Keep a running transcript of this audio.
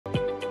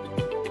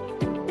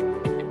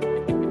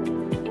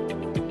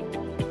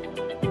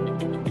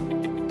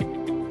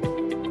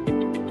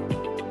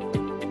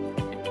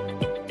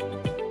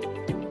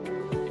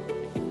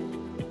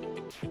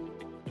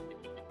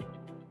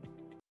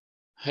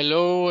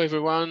Hello,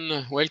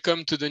 everyone.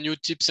 Welcome to the new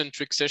tips and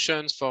tricks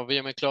sessions for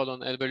VMware Cloud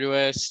on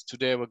AWS.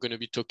 Today, we're going to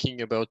be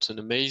talking about an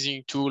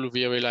amazing tool,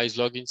 vRealize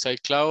Log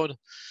Inside Cloud.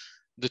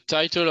 The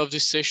title of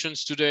this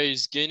sessions today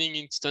is Gaining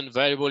Instant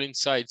Valuable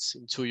Insights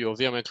into your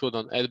VMware Cloud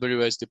on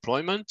AWS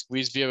deployment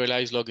with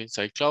vRealize Log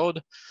Inside Cloud.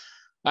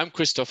 I'm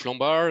Christophe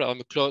Lombard.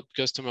 I'm a Cloud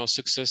Customer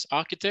Success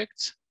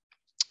Architect.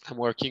 I'm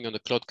working on the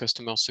Cloud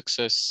Customer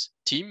Success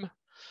team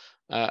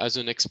as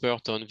an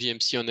expert on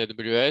VMC on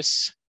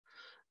AWS.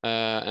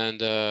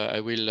 I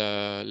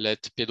will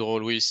let Pedro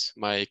Luis,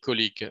 my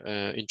colleague,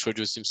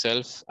 introduce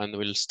himself, and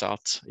we'll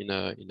start in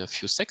a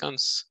few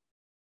seconds.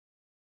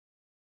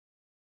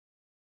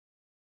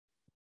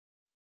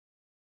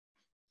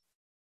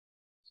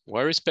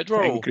 Where is Pedro?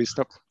 Thank you,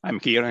 Christoph. I'm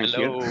here.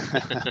 Hello.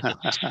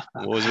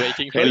 I was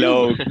waiting for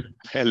Hello. you.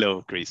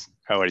 Hello, Chris.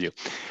 How are you?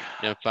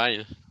 Yeah,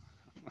 fine.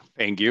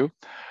 Thank you.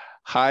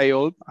 Hi,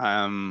 all.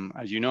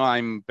 As you know,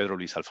 I'm Pedro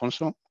Luis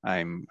Alfonso.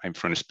 I'm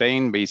from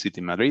Spain, based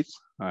in Madrid.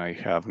 I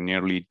have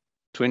nearly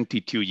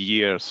 22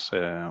 years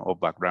of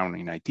background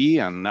in IT,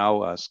 and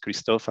now, as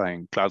Christoph,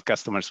 I'm Cloud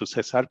Customer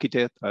Success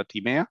Architect at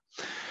IMEA.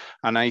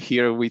 And I'm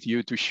here with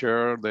you to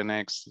share the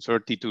next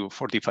 30 to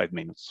 45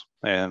 minutes.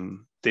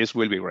 This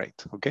will be great,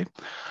 okay?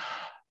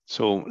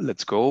 So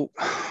let's go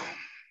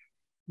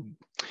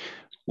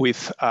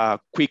with a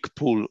quick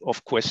pool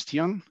of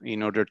questions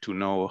in order to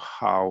know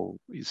how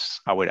is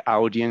our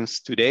audience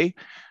today.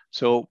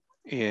 So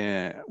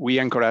we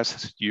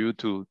encourage you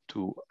to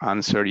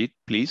answer it,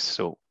 please.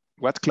 So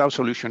what cloud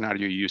solution are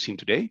you using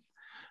today?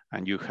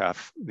 And you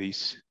have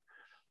these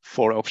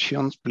 4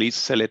 options. Please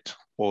select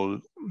all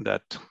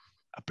that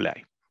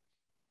apply.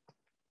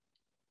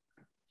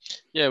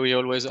 Yeah, we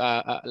always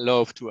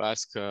love to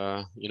ask,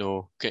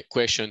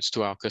 questions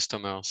to our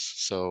customers.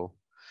 So,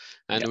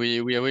 and we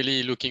are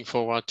really looking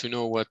forward to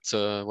know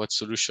what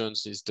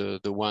solutions is the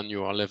one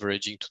you are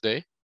leveraging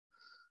today.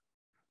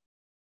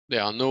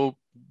 There are no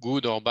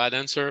good or bad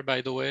answer,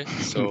 by the way.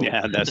 So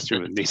yeah, that's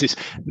true.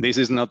 This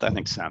is not an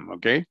exam,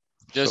 okay?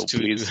 Just so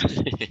to please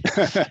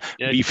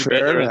be fair,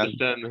 better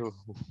understand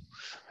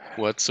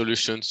what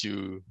solutions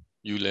you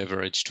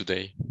leverage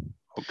today.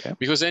 Okay.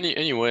 Because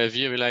anyway,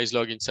 vRealize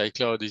Log Inside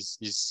Cloud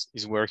is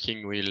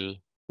working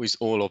with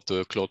all of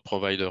the cloud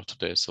provider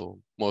today. So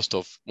most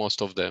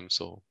of them.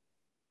 So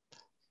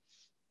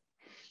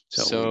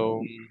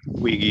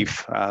we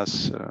give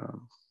us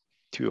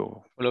 2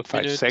 or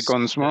 5 minutes.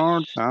 seconds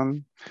more,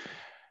 and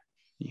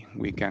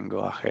we can go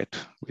ahead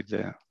with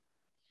the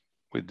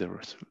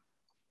result.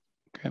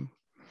 Okay.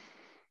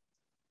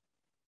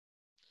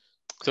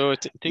 So I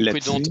think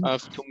we don't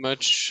have too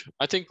much.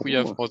 I think we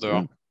have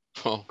other.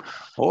 Oh,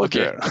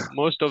 okay.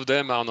 Most of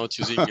them are not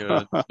using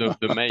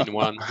the main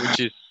one, which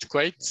is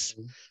quite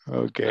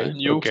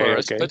new for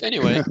us. But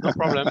anyway, no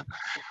problem.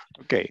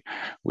 Okay,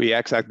 we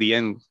ask at the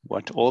end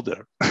what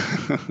other.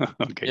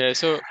 Okay. Yeah.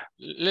 So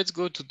let's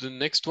go to the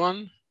next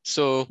one.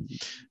 So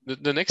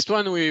the next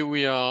one we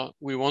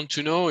want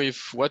to know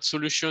if what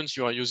solutions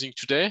you are using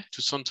today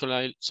to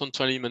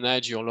centrally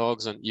manage your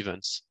logs and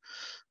events.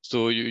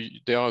 So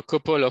there are a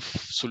couple of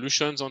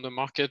solutions on the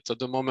market at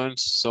the moment.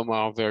 Some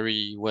are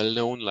very well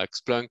known, like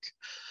Splunk.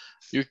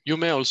 You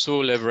may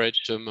also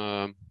leverage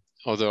some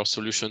other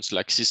solutions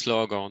like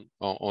Syslog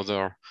or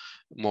other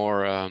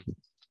more, I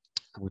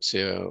would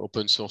say,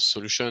 open source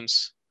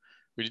solutions.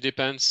 Really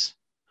depends.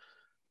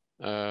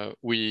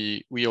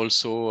 We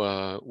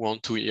also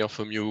want to hear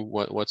from you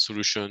what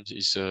solution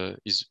is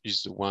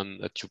the one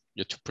that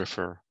you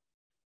prefer.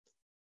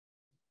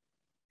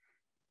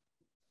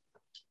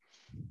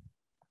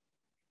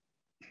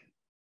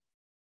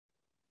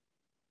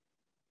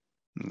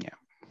 Yeah.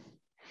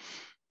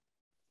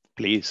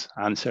 Please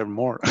answer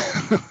more.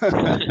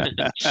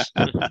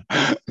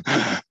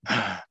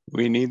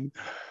 We need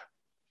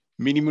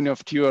minimum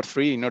of 2 or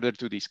 3 in order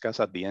to discuss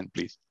at the end,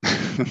 please.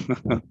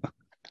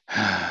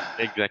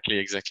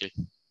 Exactly.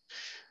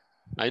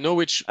 I know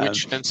which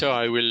answer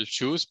I will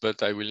choose,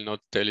 but I will not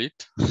tell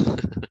it.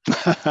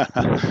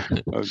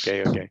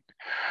 Okay.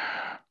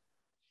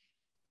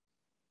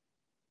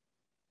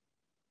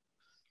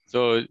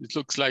 So it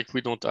looks like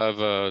we don't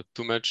have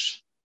too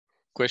much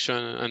question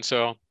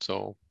answer.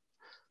 So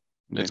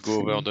let's go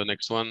over the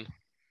next one.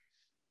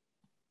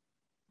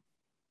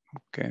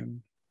 Okay.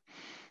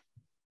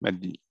 But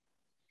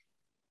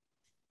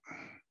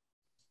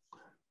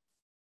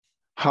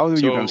how do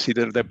you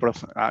consider the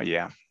process?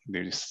 Yeah,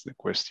 there is the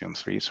question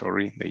 3.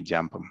 Sorry, they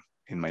jump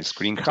in my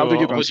screen. How do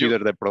you consider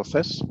the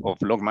process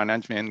of log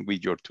management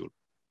with your tool?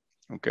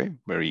 Okay,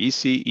 very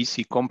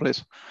easy,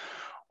 complex,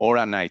 or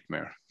a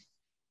nightmare?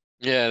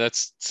 Yeah,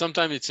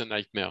 sometimes it's a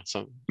nightmare.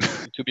 So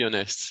to be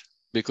honest,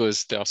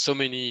 because there are so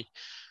many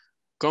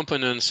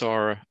components,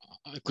 or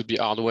it could be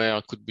hardware,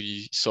 it could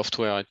be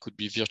software, it could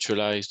be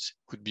virtualized,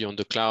 it could be on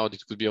the cloud,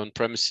 it could be on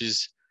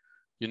premises.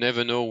 You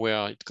never know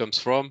where it comes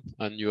from,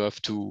 and you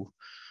have to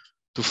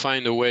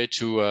find a way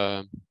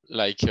to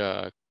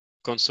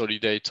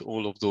consolidate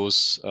all of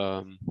those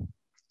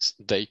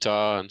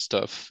data and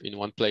stuff in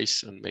one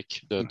place and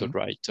make the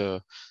right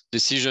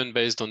decision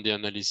based on the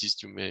analysis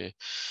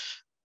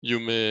you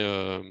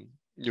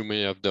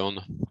may have done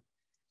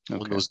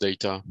on those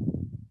data.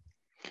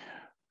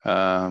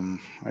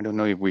 I don't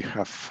know if we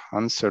have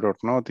answered or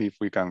not. If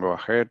we can go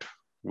ahead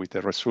with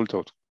the result,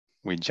 or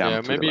we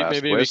jump to the last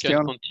maybe question. We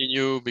can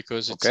continue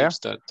because it seems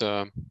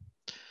that.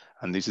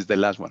 And this is the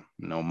last one.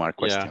 No more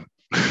question.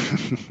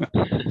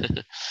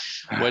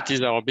 What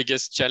is our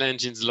biggest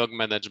challenge in log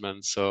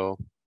management? So.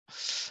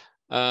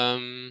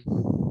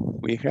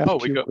 We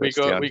have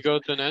we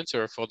got an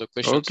answer for the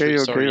question. Okay.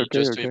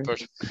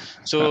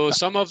 So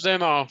some of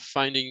them are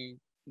finding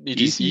it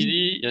is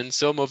easy, and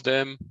some of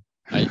them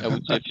I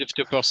would say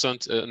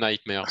 50% a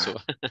nightmare. So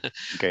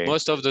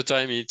most of the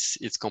time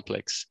it's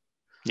complex.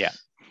 Yeah.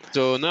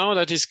 So now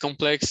that is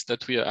complex,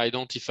 that we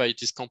identify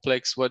it is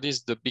complex, what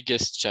is the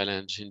biggest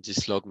challenge in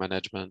this log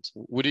management?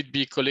 Would it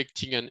be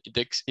collecting and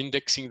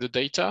indexing the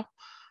data?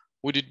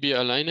 Would it be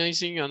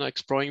aligning and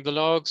exploring the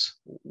logs?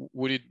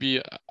 Would it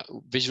be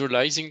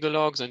visualizing the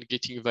logs and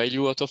getting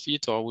value out of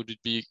it? Or would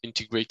it be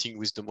integrating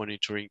with the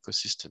monitoring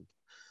ecosystem?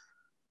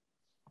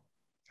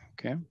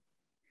 Okay.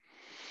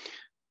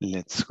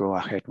 Let's go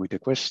ahead with the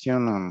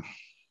question.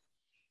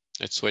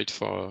 Let's wait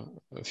for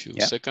a few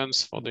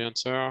seconds for the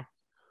answer.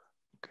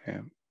 Okay.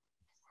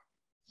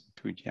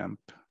 To jump.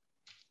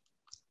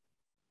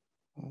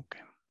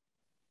 Okay.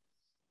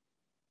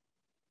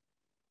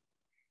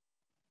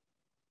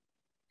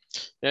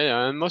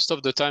 Yeah, and most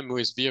of the time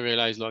with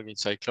vRealize Log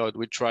Inside Cloud,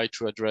 we try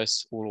to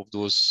address all of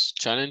those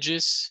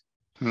challenges.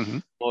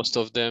 Most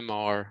of them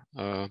are,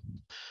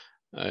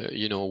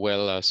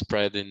 well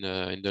spread in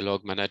the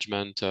log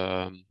management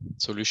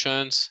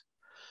solutions,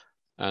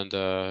 and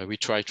we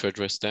try to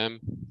address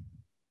them.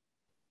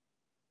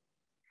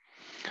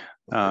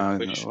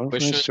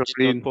 Question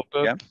did not pop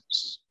up. Yeah.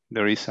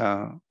 There is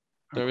a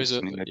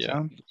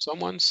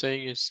someone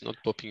saying it's not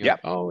popping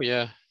up. Oh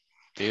yeah.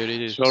 There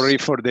it is. Sorry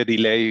for the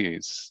delay.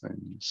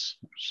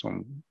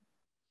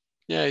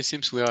 Yeah, it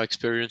seems we are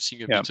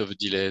experiencing a bit of a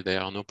delay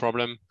there. No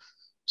problem.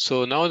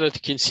 So now that you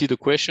can see the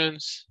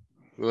questions,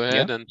 go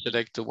ahead and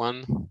select the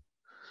one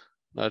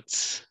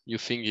that you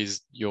think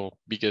is your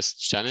biggest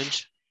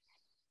challenge.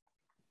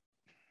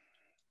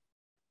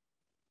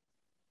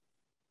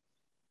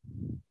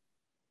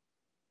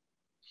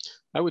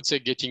 I would say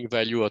getting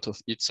value out of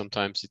it.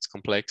 Sometimes it's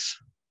complex,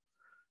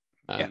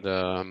 and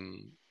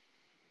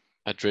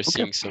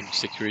addressing some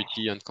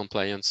security and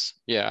compliance.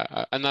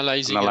 Yeah,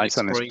 analyzing and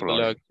exploring the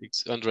log.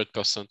 It's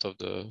 100% of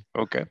the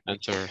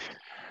answer.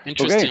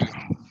 Interesting. Okay.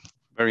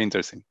 Very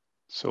interesting.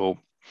 So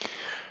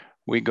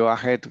we go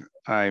ahead.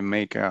 I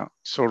make a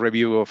short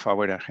review of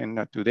our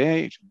agenda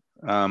today.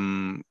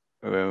 One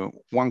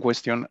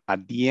question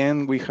at the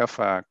end. We have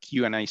a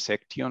Q&A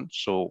section.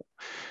 So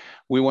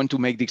we want to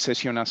make this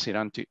session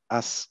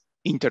as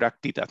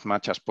interactive as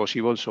much as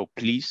possible. So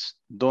please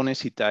don't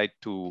hesitate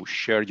to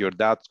share your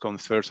doubts,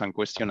 concerns, and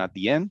questions at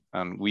the end.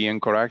 And we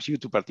encourage you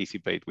to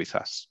participate with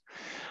us.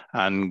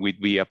 And it would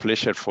be a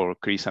pleasure for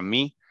Chris and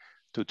me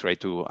to try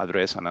to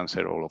address and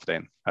answer all of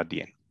them at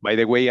the end. By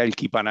the way, I'll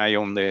keep an eye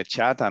on the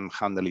chat and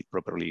handle it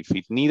properly if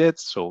it needed.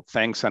 So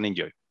thanks and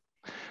enjoy.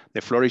 The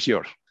floor is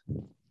yours.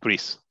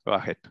 Chris, go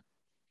ahead.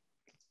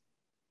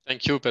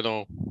 Thank you,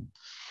 Pedro.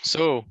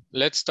 So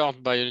let's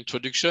start by an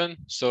introduction.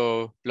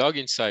 So Log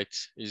Insight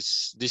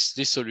is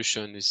this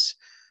solution is,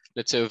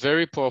 let's say, a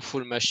very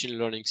powerful machine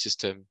learning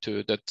system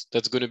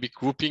that's going to be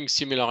grouping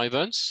similar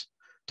events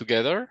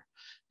together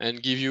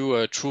and give you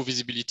a true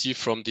visibility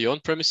from the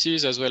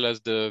on-premises as well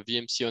as the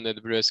VMC on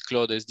AWS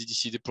Cloud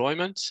SDDC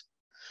deployment,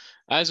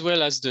 as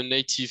well as the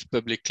native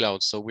public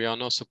cloud. So we are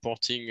now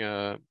supporting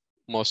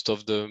most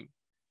of the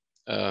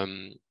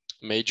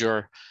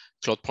major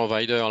cloud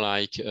provider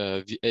like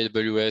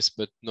AWS,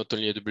 but not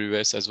only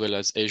AWS, as well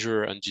as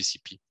Azure and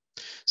GCP.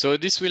 So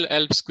this will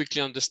help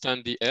quickly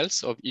understand the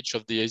health of each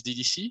of the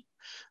SDDC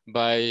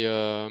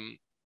by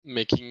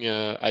making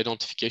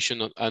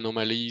identification of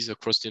anomalies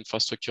across the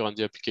infrastructure and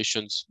the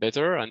applications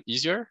better and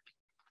easier.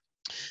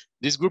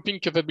 These grouping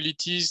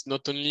capabilities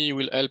not only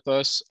will help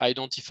us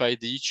identify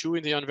the issue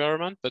in the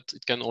environment, but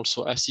it can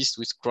also assist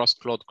with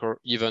cross-cloud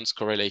events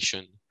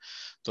correlation.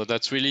 So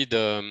that's really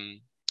the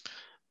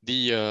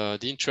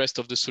interest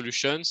of the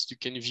solutions. You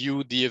can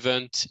view the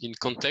event in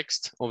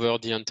context over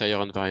the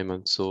entire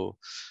environment, so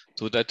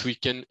that we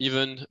can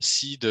even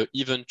see the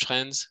event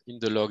trends in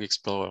the Log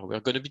Explorer. We're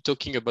going to be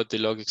talking about the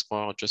Log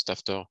Explorer just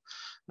after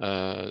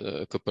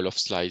a couple of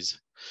slides.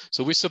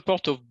 So we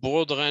support a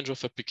broad range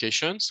of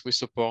applications. We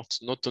support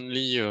not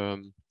only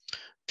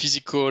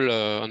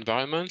physical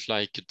environment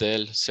like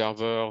Dell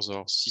servers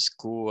or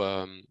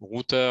Cisco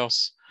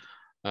routers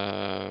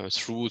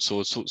through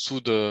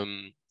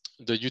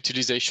the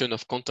utilization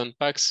of content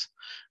packs.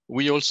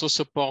 We also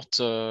support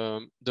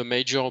the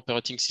major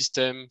operating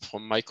system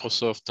from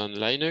Microsoft and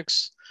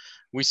Linux.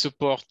 We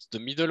support the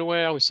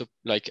middleware,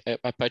 like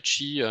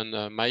Apache and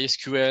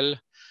MySQL,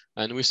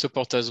 and we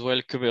support as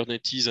well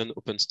Kubernetes and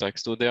OpenStack.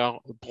 So there are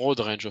a broad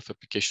range of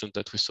applications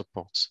that we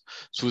support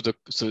through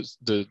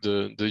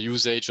the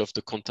usage of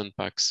the content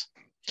packs.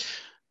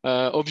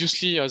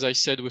 Obviously, as I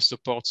said, we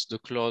support the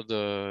cloud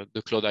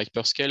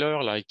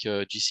hyperscaler like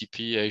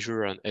GCP,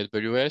 Azure, and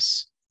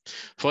AWS.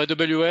 For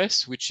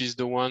AWS, which is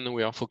the one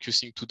we are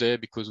focusing today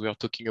because we are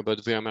talking about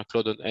VMware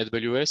Cloud on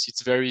AWS,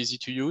 it's very easy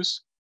to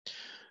use.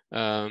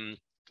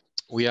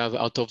 We have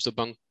out of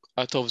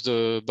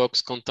the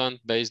box content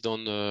based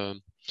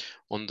on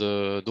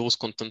those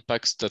content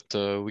packs that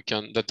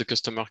the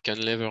customer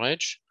can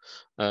leverage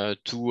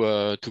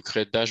to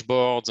create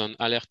dashboards and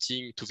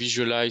alerting, to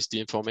visualize the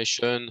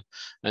information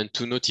and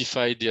to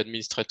notify the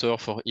administrator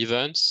for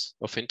events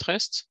of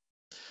interest.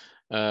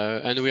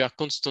 And we are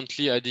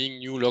constantly adding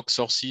new log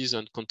sources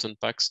and content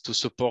packs to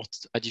support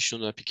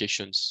additional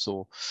applications.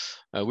 So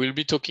we'll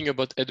be talking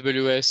about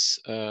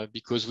AWS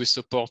because we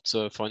support,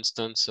 for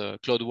instance,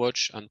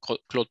 CloudWatch and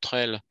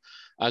CloudTrail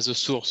as a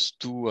source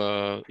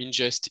to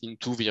ingest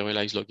into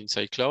vRealize Log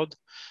Inside Cloud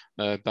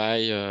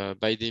by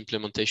the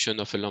implementation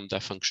of a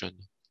Lambda function.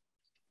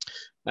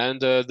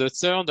 And the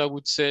third, I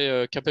would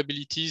say,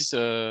 capabilities,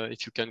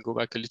 if you can go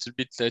back a little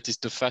bit, that is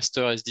the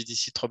faster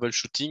SDDC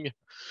troubleshooting.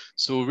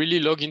 So really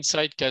Log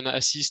Inside can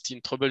assist in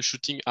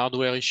troubleshooting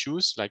hardware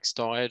issues like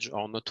storage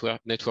or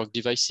network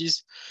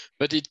devices,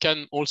 but it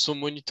can also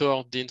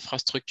monitor the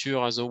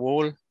infrastructure as a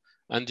whole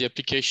and the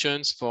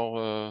applications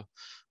for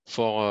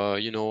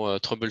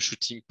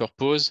troubleshooting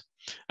purpose.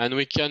 And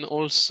we can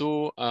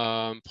also,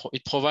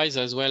 it provides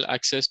as well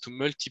access to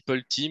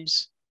multiple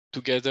teams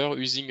together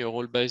using a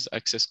role-based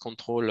access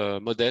control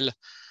model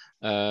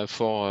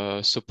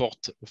for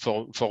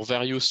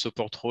various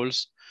support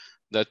roles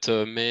that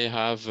may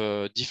have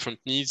different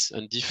needs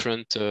and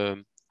different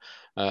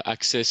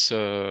access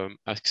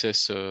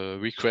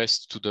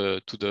requests to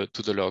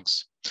the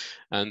logs.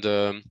 And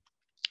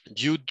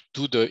due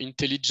to the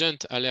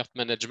intelligent alert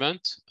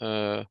management,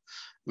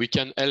 we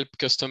can help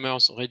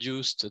customers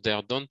reduce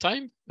their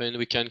downtime, and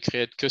we can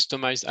create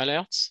customized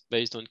alerts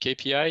based on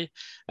KPI,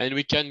 and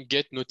we can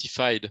get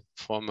notified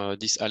from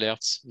these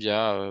alerts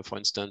via, for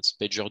instance,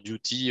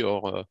 PagerDuty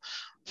or,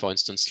 for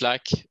instance,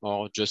 Slack,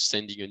 or just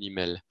sending an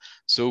email.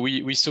 So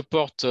we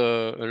support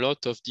a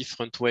lot of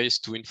different ways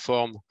to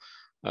inform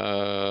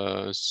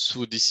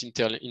through this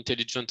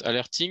intelligent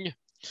alerting.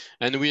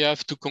 And we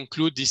have to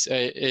conclude this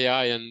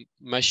AI and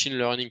machine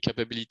learning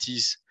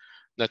capabilities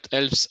that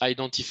helps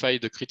identify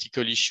the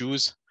critical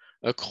issues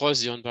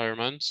across the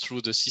environment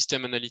through the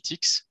system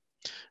analytics.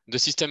 The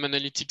system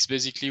analytics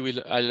basically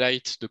will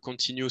highlight the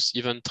continuous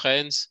event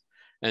trends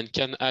and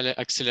can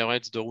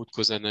accelerate the root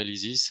cause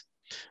analysis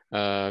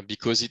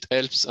because it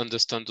helps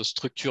understand the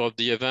structure of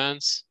the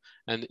events,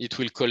 and it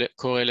will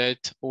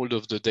correlate all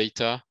of the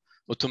data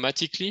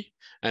automatically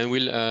and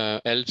will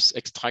helps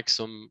extract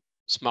some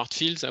smart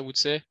fields, I would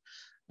say,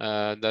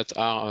 that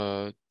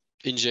are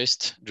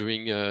ingest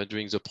during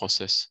the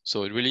process.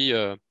 So it really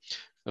a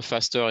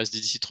faster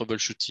SDDC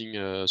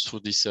troubleshooting through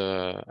this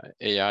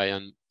AI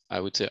and, I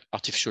would say,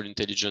 artificial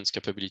intelligence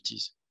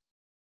capabilities.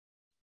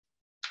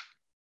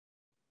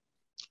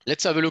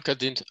 Let's have a look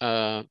at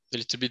a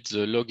little bit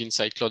the Log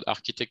Inside Cloud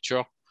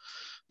architecture.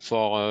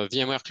 For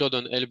VMware Cloud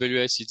on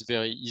AWS, it's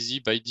very easy.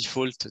 By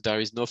default, there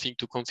is nothing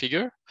to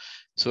configure.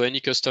 So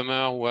any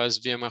customer who has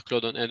VMware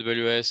Cloud on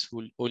AWS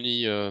will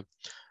only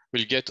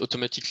will get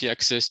automatically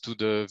access to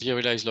the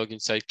vRealize Log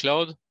Inside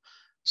Cloud.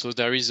 So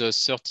there is a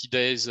 30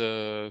 days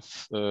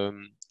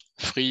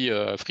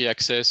free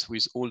access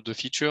with all the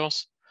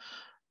features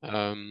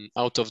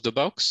out of the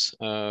box.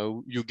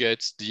 You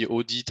get the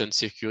audit and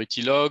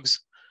security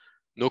logs.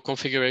 No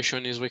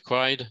configuration is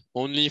required,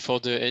 only for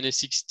the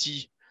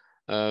NS60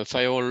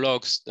 firewall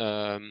logs,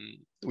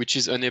 which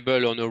is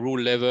enabled on a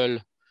rule level.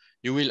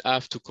 You will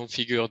have to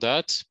configure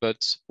that,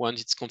 but once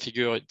it's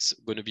configured, it's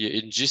going to be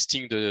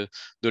ingesting the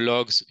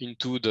logs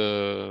into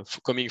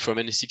coming from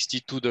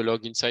NS60 to the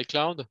Log Inside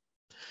Cloud.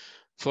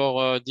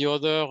 For the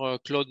other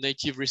cloud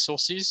native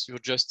resources, you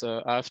just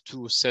have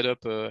to set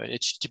up an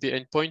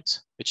HTTPS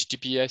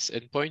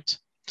endpoint.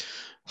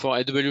 For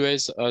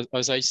AWS,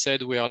 as I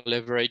said, we are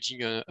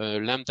leveraging a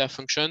Lambda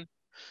function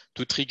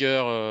to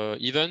trigger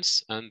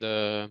events.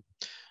 And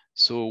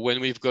so when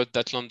we've got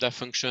that Lambda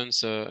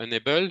functions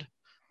enabled,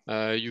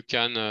 you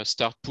can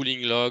start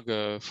pulling log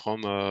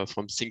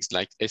from things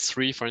like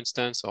S3, for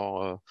instance,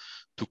 or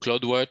to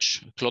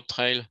CloudWatch,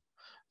 CloudTrail,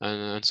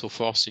 and so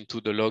forth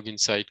into the Log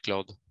Inside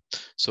Cloud.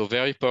 So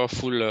very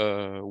powerful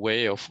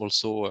way of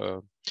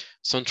also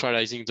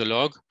centralizing the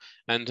log.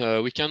 And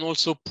we can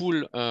also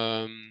pull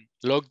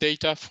log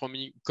data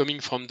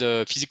coming from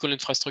the physical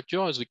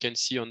infrastructure, as we can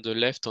see on the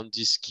left on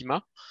this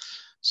schema.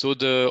 So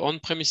the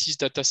on-premises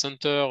data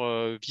center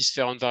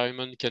vSphere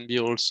environment can be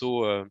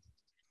also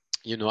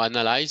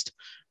analyzed.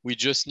 We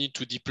just need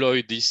to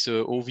deploy this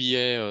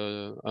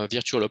OVA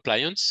virtual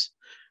appliance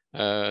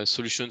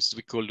solutions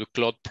we call the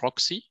Cloud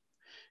Proxy.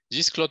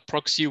 This Cloud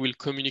Proxy will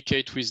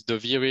communicate with the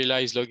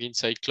vRealize Log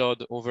Inside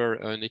Cloud over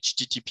an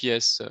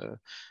HTTPS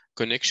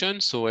connection,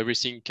 so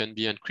everything can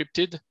be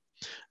encrypted.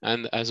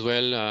 And as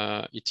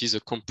well, it is a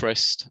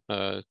compressed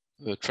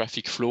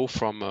traffic flow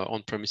from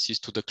on-premises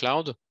to the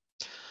cloud.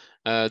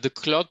 The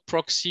cloud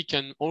proxy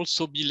can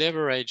also be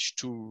leveraged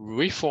to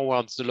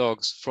re-forward the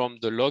logs from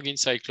the log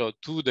inside cloud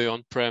to the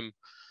on-prem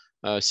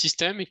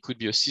system. It could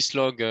be a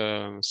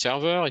syslog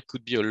server. It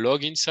could be a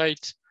log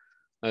insight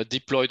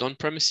deployed on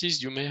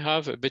premises you may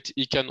have, but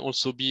it can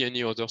also be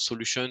any other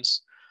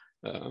solutions.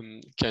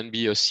 Can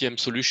be a CM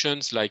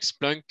solutions like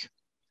Splunk,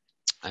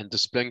 and the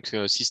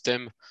Splunk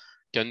system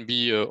can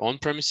be on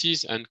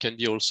premises and can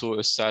be also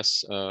a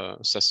SaaS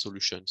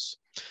solutions.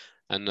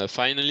 And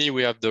finally,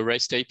 we have the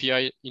REST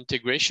API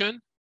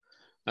integration,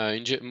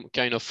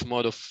 kind of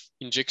mode of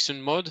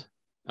injection mode,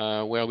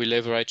 where we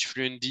leverage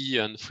FluentD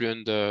and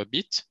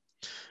FluentBit.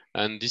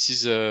 And this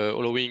is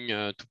allowing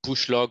to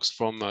push logs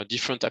from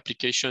different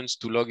applications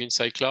to log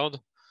inside cloud.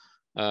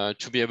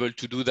 To be able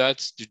to do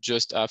that, you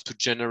just have to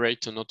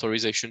generate an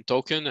authorization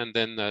token, and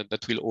then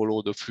that will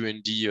allow the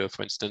FluentD,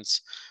 for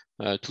instance,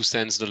 to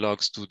send the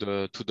logs to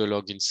the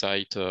log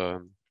inside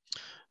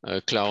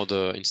cloud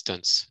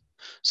instance.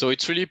 So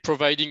it's really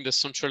providing the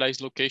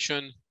centralized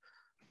location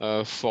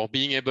for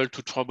being able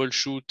to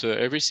troubleshoot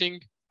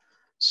everything,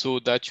 so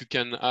that you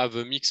can have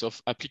a mix of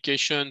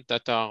applications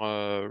that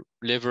are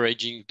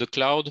leveraging the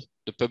cloud,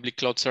 the public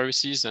cloud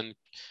services, and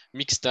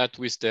mix that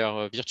with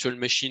their virtual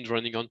machine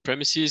running on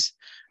premises,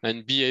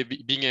 and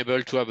being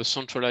able to have a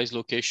centralized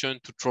location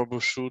to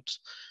troubleshoot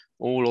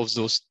all of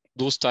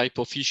those type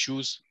of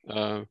issues.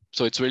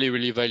 So it's really,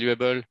 really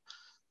valuable,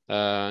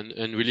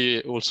 and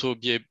really also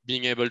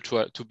being able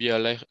to be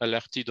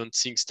alerted on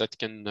things that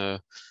can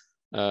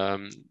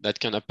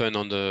happen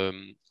on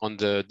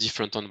the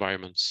different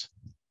environments.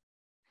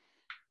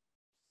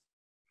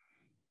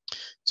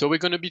 So we're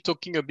going to be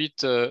talking a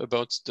bit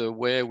about the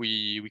way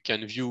we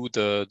can view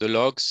the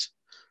logs.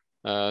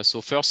 So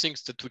first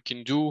things that we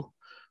can do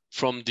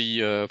from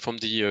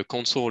the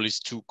console is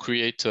to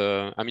create.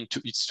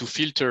 It's to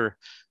filter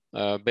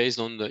based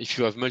on if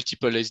you have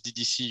multiple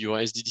SDDC, your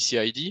SDDC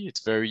ID.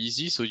 It's very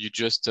easy. So you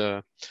just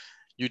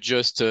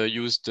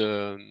use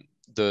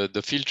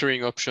the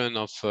filtering option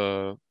of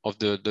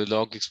the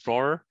log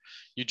explorer.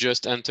 You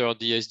just enter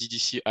the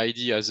SDDC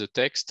ID as a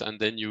text, and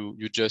then you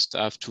just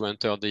have to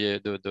enter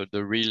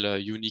the real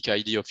unique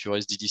ID of your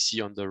SDDC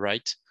on the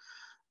right.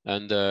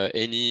 And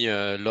any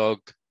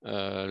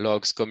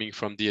logs coming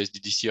from the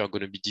SDDC are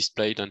going to be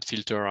displayed and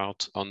filtered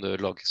out on the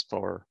log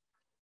explorer.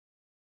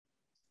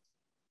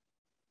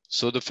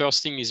 So the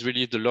first thing is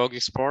really the log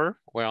explorer,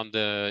 where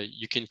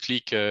you can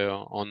click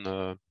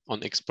on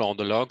explore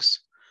the logs.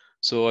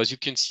 So as you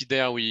can see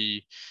there,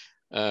 we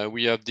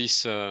have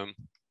this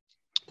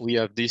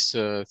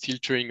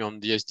filtering on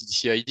the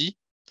SDDC ID.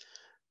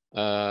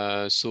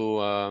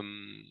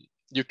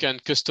 You can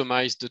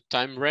customize the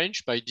time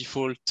range. By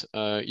default,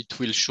 it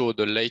will show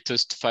the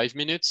latest 5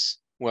 minutes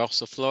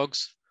worth of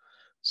logs.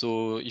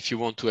 So if you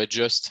want to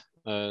adjust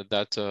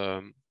that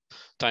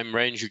time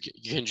range, you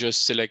can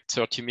just select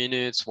 30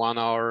 minutes, 1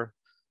 hour,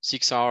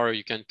 6 hours.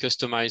 You can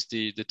customize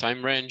the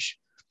time range.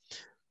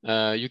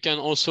 You can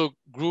also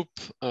group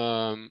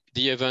the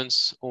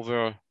events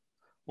over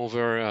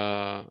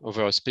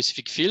a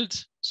specific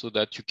field, so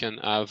that you can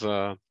have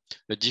a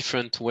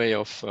different way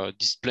of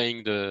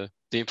displaying the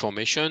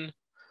information.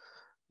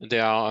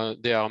 There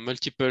are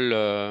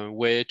multiple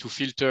ways to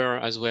filter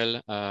as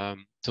well.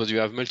 So you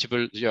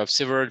have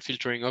several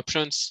filtering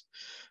options,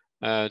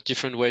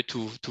 different way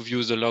to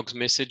view the logs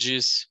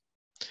messages.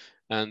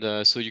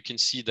 And so you can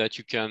see that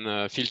you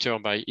can filter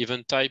by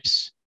event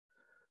types.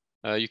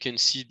 You can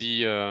see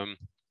the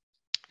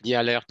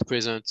alert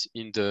present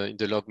in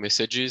the log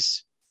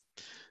messages.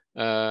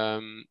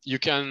 You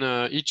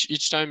can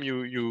each time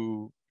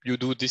you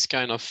do this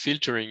kind of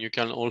filtering, you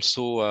can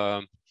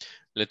also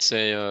let's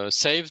say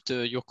save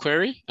your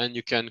query, and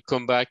you can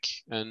come back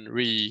and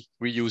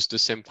reuse the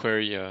same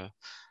query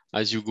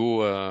as you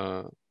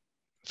go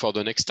for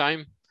the next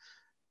time.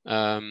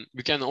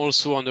 You can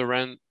also on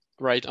the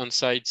right hand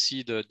side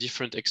see the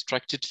different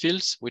extracted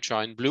fields, which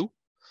are in blue.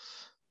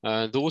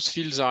 Those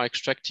fields are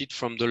extracted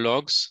from the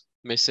logs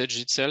message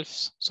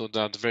itself, so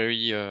that's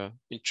very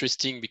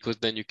interesting, because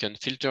then you can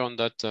filter on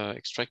that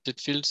extracted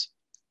fields.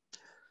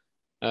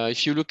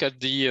 If you look at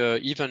the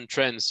event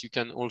trends, you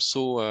can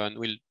also, and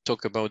we'll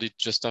talk about it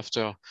just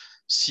after,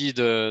 see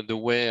the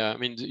way.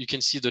 You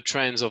can see the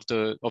trends of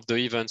the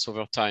events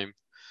over time,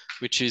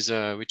 which is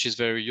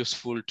very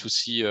useful to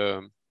see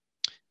if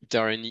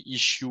there are any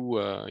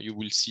issue. You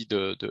will see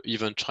the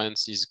event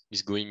trends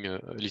is going a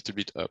little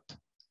bit up.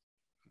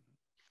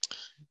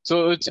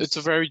 So it's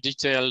a very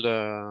detailed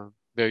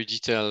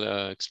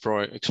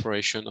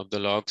exploration of the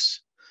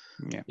logs.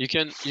 Yeah. You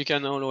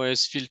can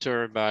always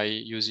filter by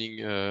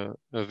using a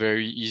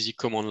very easy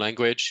common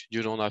language.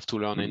 You don't have to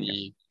learn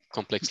any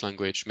complex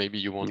language. Maybe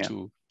you want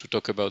to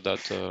talk about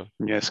that.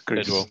 Yes,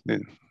 Chris.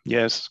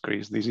 Yes,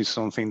 Chris. This is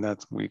something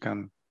that we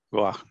can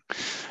go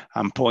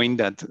and point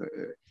that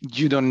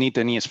you don't need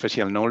any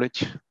special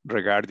knowledge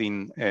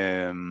regarding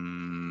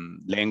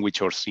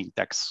language or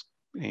syntax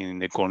in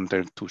the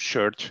content to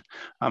search.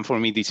 And for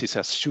me, this is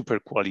a super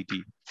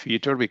quality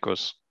feature,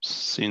 because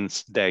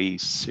since day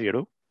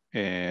 0,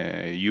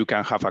 you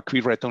can have a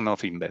quick return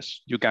of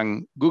invest. You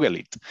can Google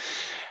it,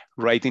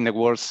 writing the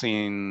words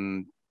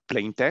in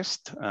plain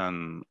text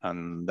and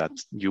that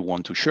you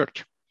want to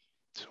search.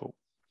 So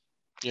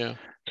yeah,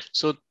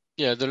 so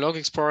yeah, the Log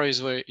Explorer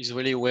is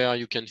really where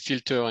you can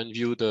filter and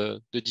view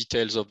the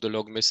details of the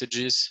log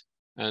messages,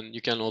 and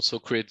you can also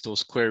create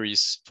those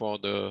queries for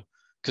the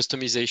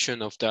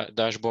customization of the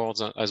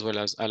dashboards as well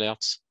as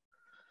alerts.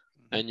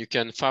 And you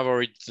can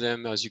favorite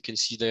them, as you can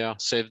see there,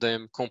 save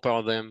them,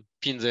 compare them,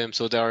 pin them.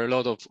 So there are a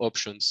lot of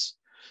options.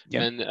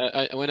 Yeah.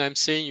 And when I'm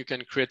saying you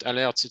can create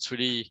alerts, it's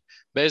really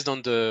based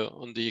on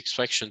the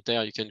extraction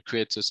there. You can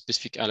create a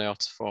specific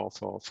alert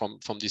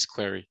from this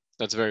query.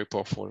 That's very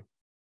powerful.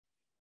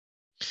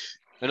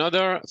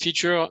 Another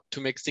feature to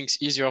make things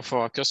easier for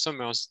our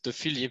customers, the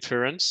field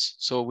inference.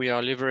 So we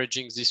are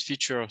leveraging these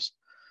features,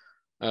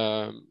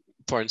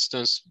 for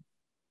instance,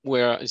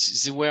 where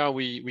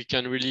we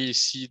can really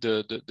see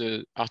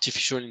the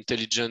artificial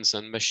intelligence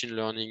and machine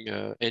learning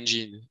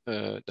engine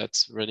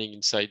that's running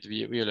inside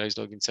the vRealize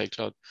Log Inside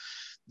Cloud.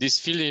 This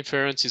field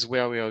inference is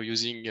where we are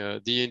using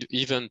the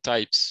event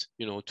types,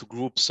 to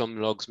group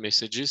some logs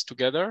messages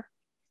together.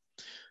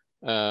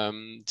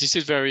 This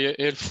is very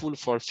helpful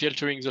for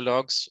filtering the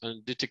logs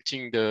and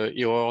detecting the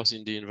errors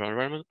in the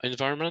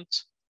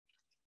environment.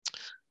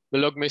 The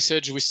log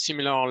message with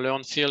similar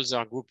learn fields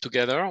are grouped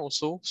together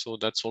also. So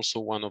that's also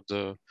one of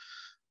the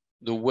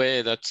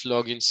way that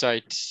Log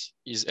Insight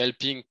is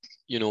helping,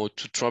 to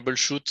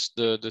troubleshoot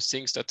the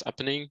things that's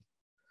happening.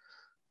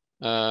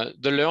 The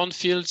learn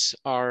fields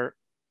are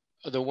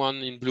the one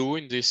in blue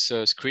in this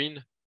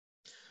screen.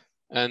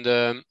 And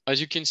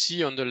as you can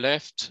see on the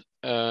left,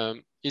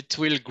 it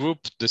will group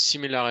the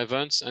similar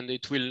events and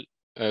it will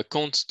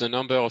count the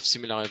number of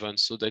similar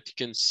events so that you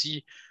can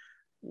see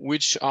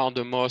which are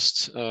the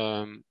most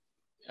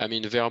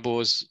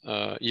verbose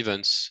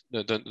events,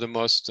 the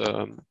most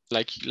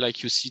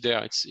like you see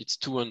there, it's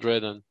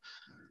 200 and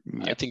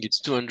I think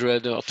it's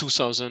 200 or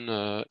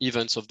 2000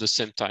 events of the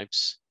same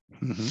types.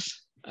 Mm-hmm.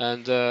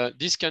 And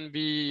this can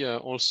be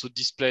also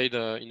displayed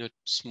in a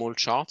small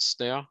charts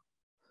there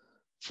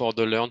for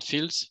the learn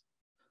fields,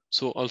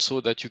 so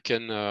also that you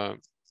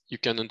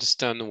can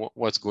understand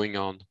what's going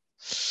on.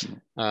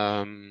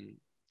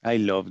 I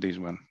love this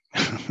one.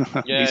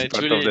 Yeah, it's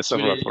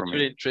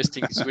really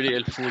interesting. It's really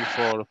helpful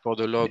for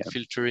the log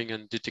filtering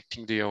and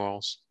detecting the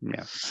errors.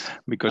 Yeah,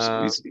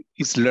 because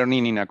it's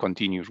learning in a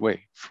continuous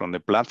way from the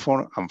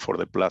platform and for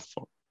the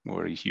platform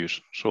where it's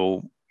used.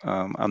 So,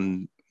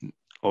 and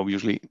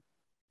obviously,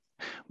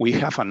 we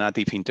have a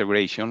native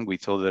integration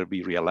with other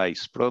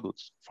vRealize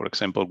products, for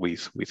example,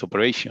 with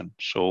operation.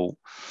 So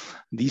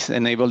this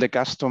enables the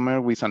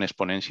customer with an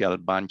exponential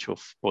bunch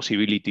of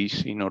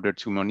possibilities in order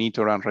to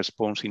monitor and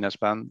respond in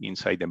advance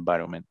inside the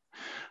environment.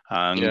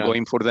 And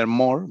going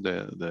furthermore,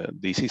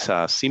 this is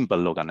a simple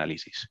log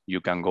analysis. You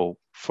can go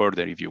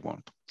further if you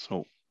want.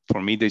 So for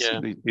me, this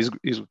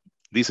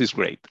is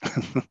great.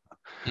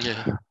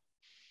 Yeah.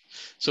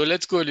 So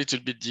let's go a little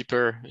bit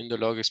deeper in the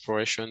log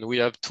exploration. We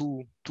have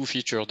two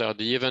features there.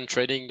 The event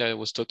trading that I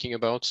was talking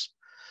about.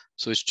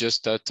 So it's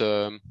just that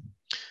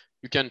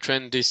you can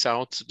trend this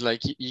out.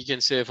 Like you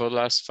can say for the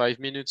last 5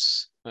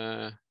 minutes,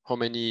 how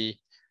many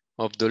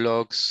of the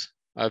logs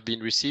I've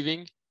been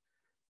receiving.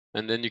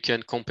 And then you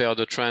can compare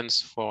the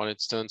trends, for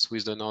instance,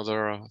 with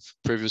another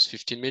previous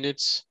 15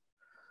 minutes.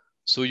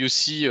 So you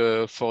see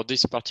for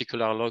this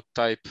particular log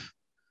type,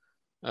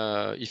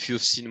 if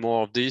you've seen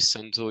more of this,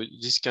 and so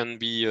this can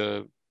be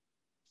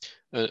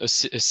a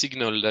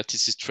signal that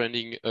this is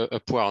trending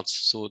upwards.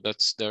 So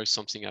there is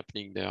something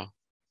happening there.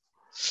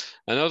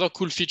 Another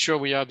cool feature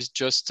we have is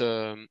just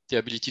the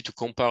ability to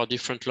compare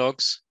different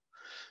logs.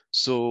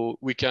 So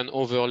we can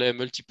overlay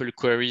multiple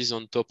queries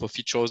on top of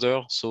each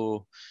other.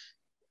 So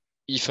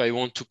if I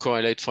want to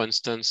correlate, for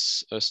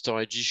instance, a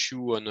storage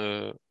issue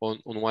on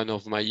one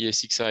of my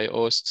ESXi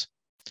hosts,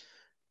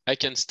 I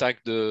can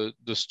stack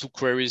those two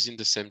queries in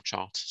the same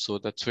chart. So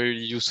that's very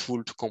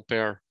useful to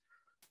compare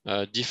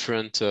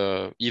different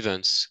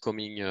events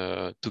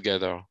coming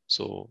together.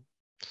 So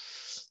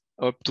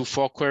up to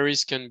 4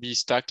 queries can be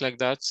stacked like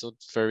that. So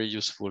it's very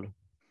useful.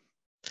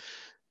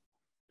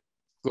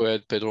 Go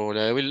ahead, Pedro.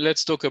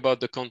 Let's talk about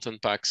the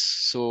content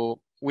packs. So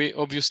we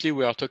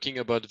are talking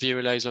about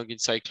vRealize Log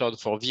Inside Cloud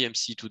for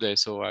VMC today.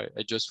 So I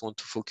just want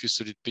to focus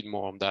a little bit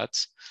more on that.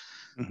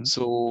 Mm-hmm.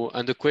 So,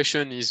 and the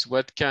question is,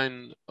 what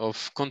kind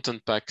of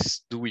content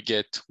packs do we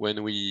get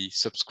when we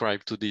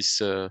subscribe to this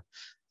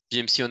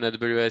VMC on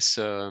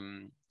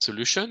AWS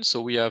solution?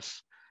 So we have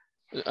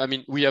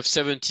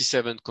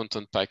 77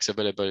 content packs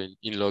available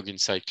in Log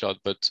Inside Cloud,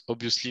 but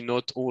obviously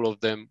not all of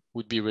them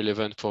would be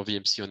relevant for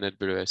VMC on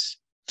AWS.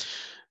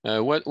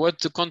 What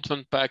the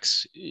content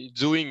packs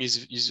doing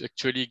is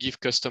actually give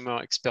customer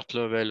expert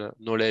level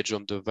knowledge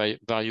on the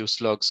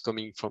various logs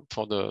coming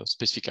for the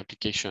specific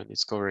application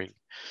it's covering.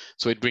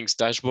 So it brings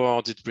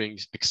dashboards, it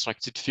brings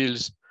extracted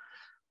fields,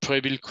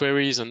 pre-built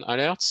queries and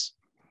alerts.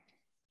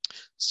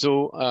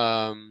 So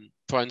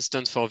for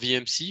instance, for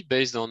VMC,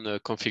 based on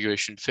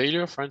configuration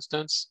failure, for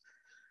instance,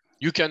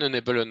 You can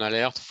enable an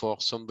alert for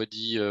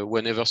somebody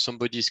whenever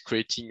somebody is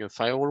creating a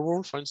firewall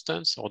rule, for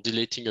instance, or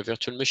deleting a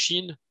virtual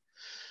machine.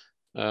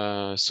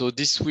 So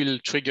this will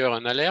trigger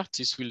an alert.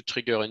 This will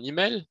trigger an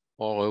email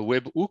or a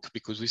webhook,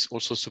 because we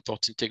also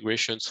support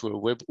integration through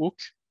a webhook.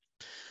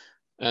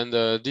 And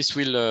this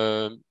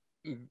will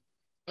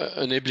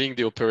enabling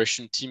the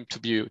operation team to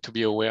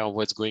be aware of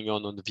what's going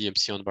on the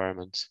VMC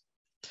environment.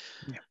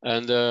 Yeah.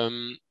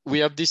 And we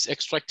have this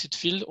extracted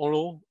field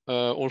also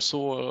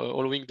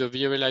allowing the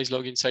vRealize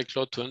log inside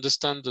cloud to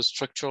understand the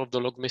structure of the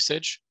log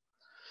message.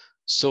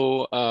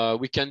 So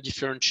we can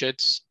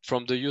differentiate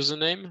from the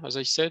username, as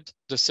I said,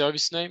 the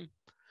service name,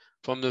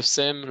 from the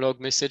same log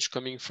message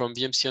coming from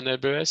VMC and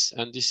AWS,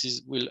 and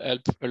this will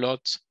help a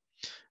lot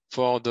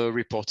for the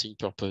reporting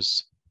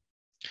purpose.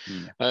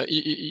 Yeah.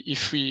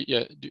 If we,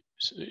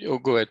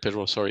 go ahead,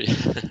 Pedro, sorry.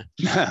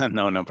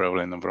 No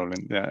problem, no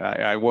problem.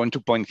 I want to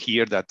point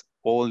here that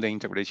all the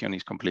integration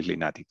is completely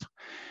native.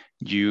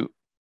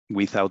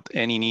 Without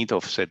any need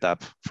of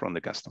setup from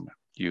the customer.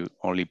 You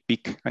only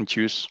pick and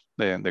choose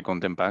the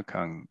content pack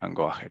and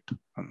go ahead.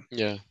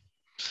 Yeah.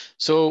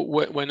 So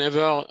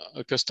whenever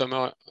a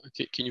customer,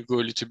 can you go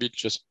a little bit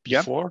just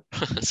before?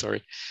 Yeah.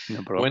 Sorry.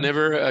 No problem.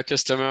 Whenever a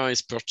customer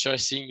is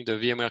purchasing the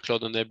VMware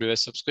Cloud on AWS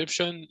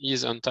subscription, he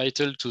is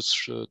entitled to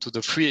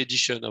the free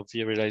edition of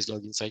vRealize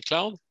Log Inside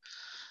Cloud.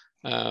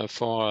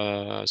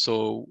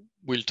 So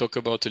we'll talk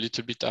about a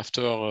little bit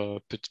after,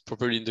 but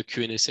probably in the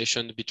Q&A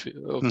session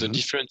the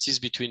differences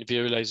between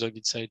vRealize Log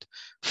Inside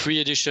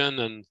free edition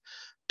and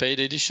paid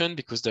edition,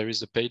 because there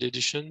is a paid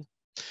edition.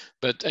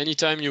 But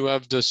anytime you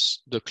have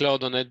the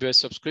cloud on AWS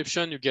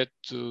subscription, you get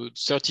to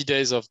 30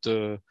 days of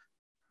the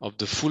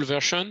full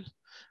version,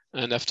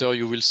 and after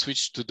you will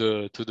switch to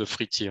the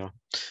free tier.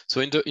 So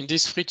in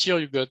this free tier,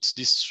 you got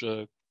these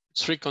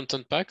 3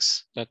 content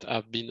packs that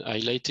have been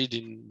highlighted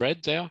in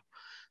red there.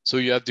 So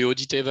you have the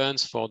audit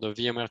events for the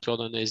VMware Cloud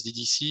on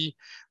SDDC.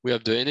 We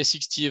have the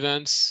NS60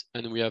 events,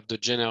 and we have the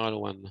general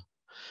one,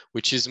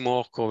 which is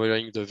more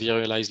covering the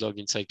vRealize log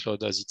inside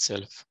cloud as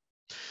itself.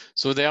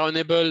 So they are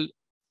enabled.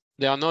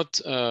 They are not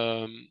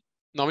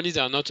normally they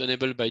are not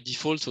enabled by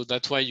default. So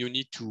that's why you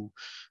need to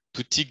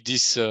tick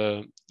this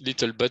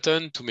little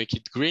button to make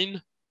it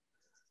green.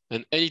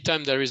 And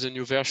anytime there is a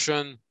new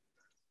version,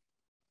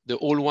 the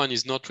old one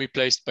is not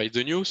replaced by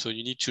the new. So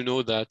you need to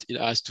know that it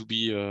has to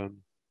be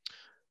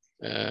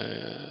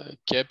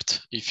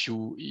kept if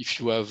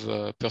you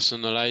have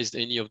personalized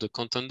any of the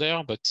content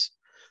there. But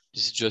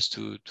this is just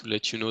to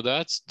let you know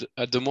that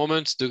at the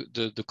moment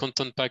the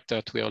content pack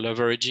that we are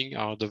leveraging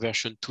are the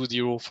version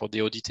 2.0 for the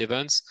audit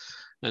events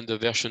and the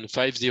version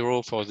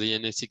 5.0 for the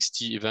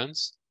NS60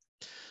 events.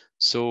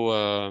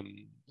 So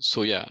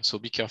so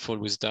be careful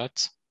with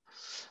that.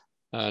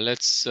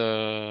 Let's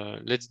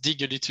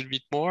dig a little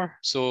bit more.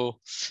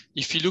 So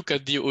if you look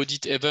at the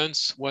audit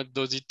events, what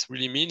does it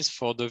really mean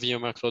for the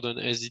VMware Cloud on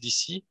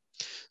SDDC?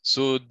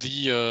 So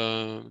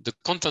the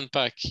content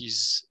pack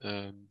is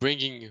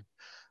bringing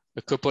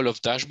a couple of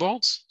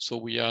dashboards. So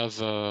we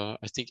have,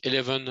 I think,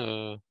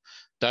 11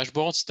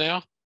 dashboards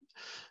there.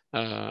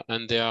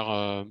 And there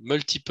are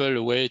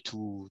multiple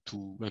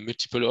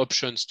multiple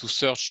options to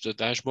search the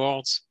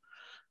dashboards,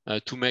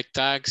 to make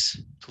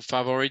tags, to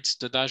favorite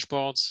the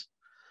dashboards,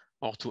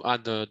 or to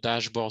add the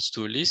dashboards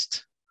to a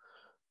list.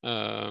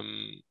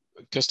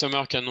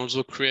 Customer can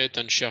also create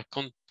and share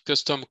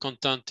custom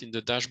content in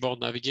the dashboard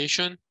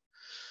navigation,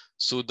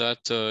 so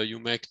that you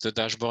make the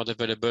dashboard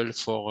available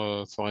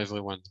for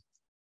everyone.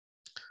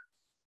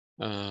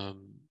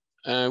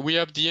 We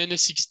have the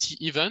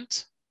NS60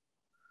 event,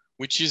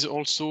 which is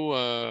also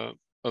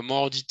a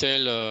more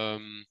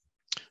detailed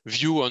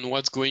view on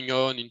what's going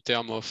on in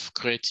terms of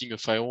creating a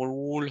firewall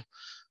rule.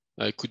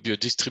 It could be a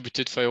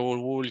distributed firewall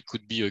rule, it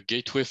could be a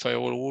gateway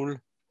firewall rule.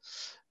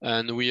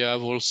 And we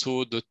have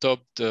also the top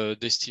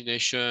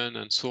destination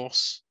and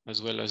source,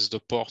 as well as the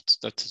port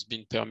that has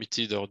been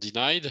permitted or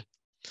denied.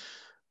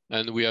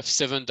 And we have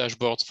 7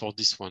 dashboards for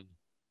this one.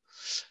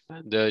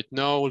 And it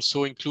now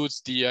also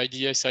includes the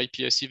IDS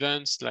IPS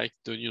events, like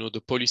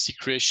the policy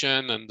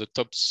creation and the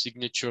top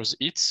signatures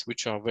hits,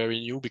 which are very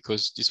new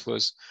because this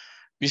was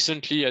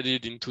recently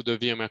added into the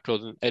VMware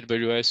Cloud and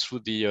AWS through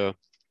the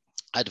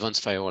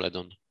advanced firewall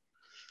add-on.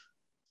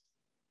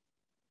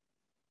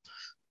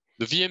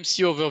 The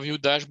VMC overview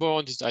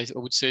dashboard is, I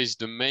would say, is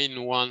the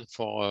main one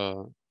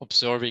for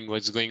observing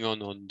what's going on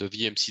the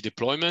VMC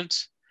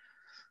deployment.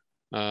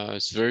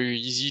 It's very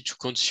easy to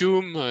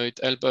consume. It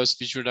helps us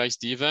visualize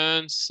the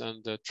events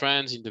and the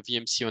trends in the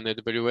VMC on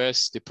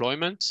AWS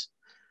deployment.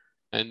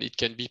 And it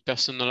can be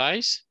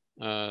personalized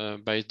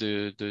by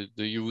the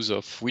use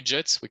of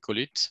widgets, we call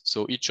it.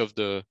 So each of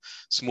the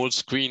small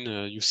screen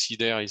you see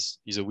there is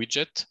a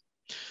widget.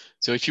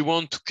 So if you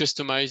want to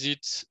customize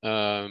it,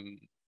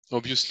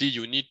 obviously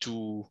you need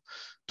to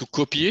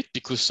copy it,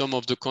 because some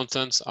of the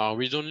contents are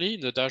read-only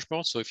in the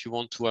dashboard. So if you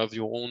want to have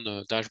your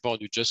own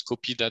dashboard, you just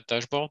copy that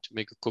dashboard,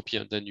 make a copy,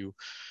 and then you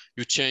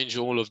change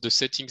all of the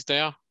settings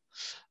there.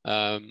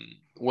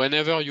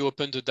 Whenever you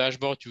open the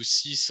dashboard, you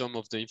see some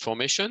of the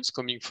informations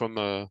coming from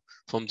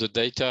the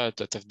data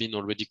that have been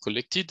already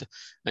collected,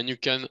 and you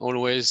can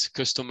always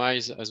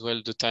customize as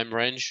well the time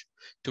range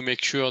to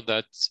make sure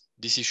that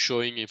this is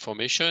showing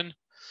information.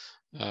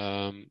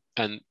 You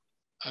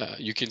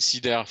can see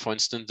there, for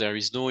instance, there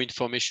is no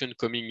information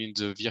coming in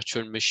the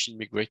virtual machine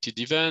migrated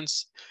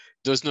events.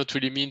 Does not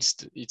really mean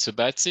it's a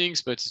bad thing,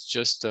 but it's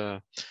just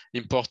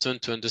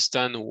important to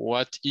understand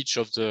what each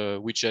of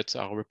the widgets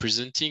are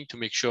representing to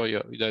make sure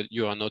that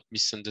you are not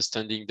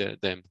misunderstanding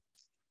them.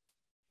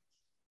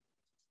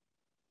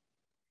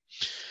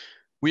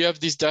 We have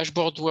this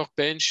dashboard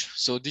workbench.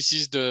 So this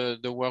is the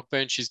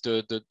workbench is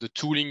the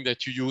tooling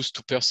that you use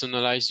to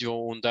personalize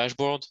your own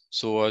dashboard.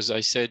 So as I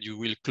said, you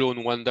will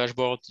clone one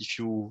dashboard if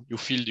you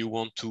feel you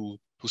want to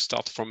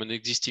start from an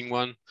existing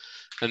one.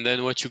 And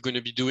then what you're going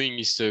to be doing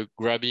is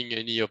grabbing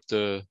any of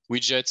the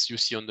widgets you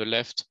see on the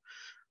left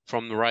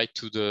from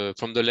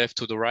the left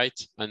to the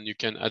right, and you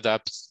can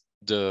adapt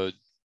the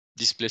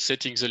display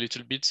settings a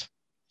little bit.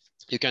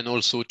 You can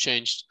also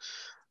change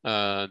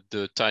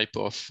the type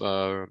of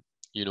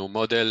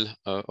model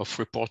of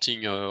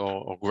reporting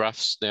or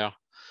graphs there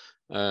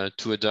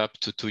to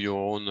adapt to your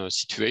own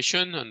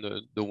situation and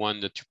the one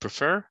that you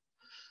prefer.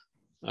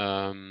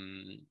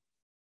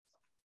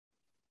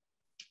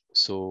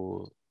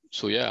 So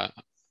yeah.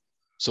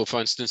 So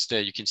for instance,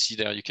 there you can see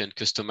there you can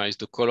customize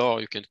the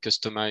color, you can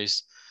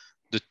customize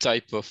the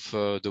type of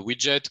the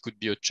widget. Could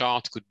be a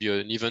chart, could be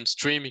an event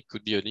stream, it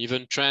could be an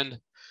event trend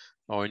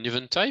or an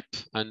event type.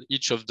 And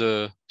each of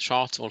the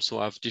charts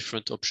also have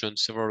different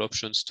options, several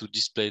options to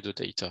display the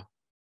data.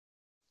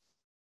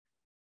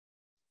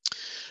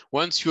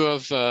 Once you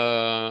have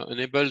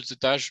enabled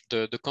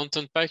the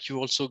content pack, you're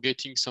also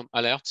getting some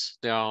alerts.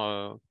 They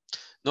are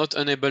not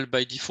enabled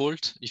by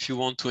default. If you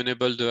want to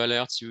enable the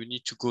alerts, you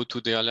need to go to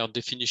the alert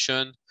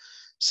definition,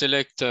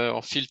 select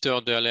or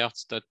filter the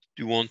alerts that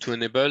you want to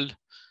enable,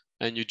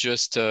 and you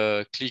just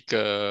click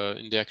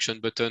in the action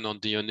button on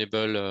the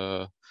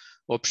enable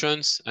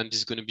options, and this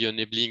is going to be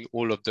enabling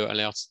all of the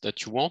alerts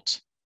that you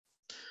want.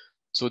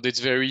 So that's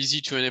very easy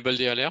to enable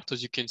the alert,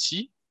 as you can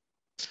see.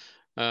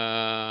 So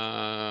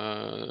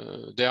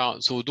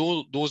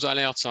those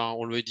alerts are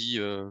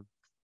already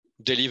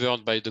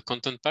delivered by the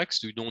content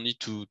packs. You don't need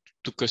to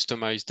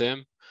customize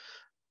them.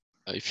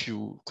 If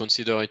you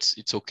consider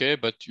it's okay,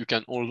 but you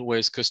can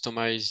always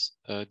customize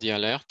the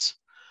alert,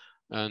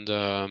 and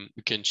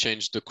you can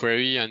change the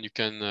query, and you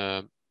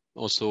can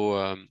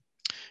also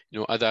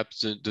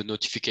adapt the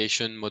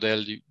notification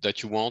model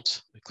that you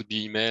want. It could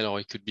be email, or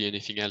it could be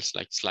anything else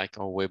like Slack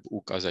or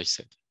webhook, as I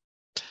said.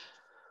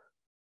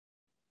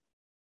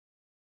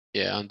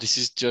 Yeah, and this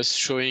is just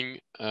showing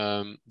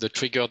the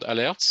triggered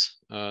alerts.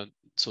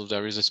 So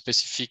there is a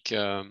specific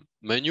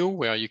menu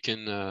where you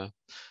can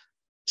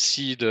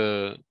see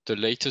the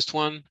latest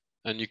one,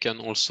 and you can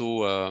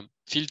also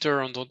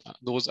filter on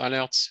those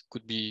alerts.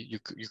 Could be you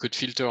could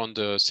filter on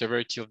the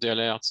severity of the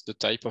alerts, the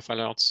type of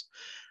alerts,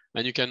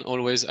 and you can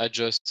always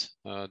adjust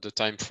the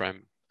time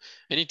frame.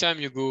 Anytime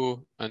you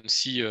go and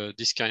see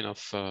this kind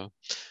of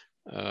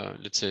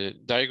let's say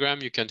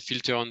diagram, you can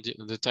filter on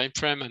the time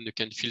frame, and you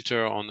can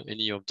filter on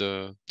any of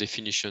the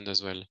definition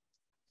as well.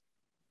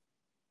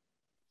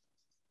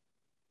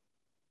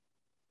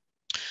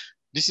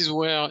 This is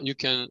where you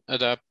can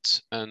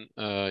adapt and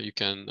you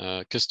can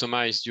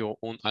customize your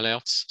own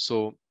alerts.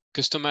 So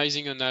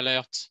customizing an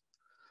alert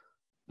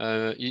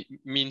it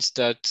means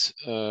that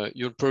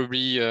you'll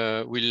probably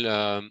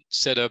will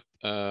set up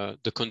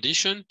the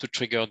condition to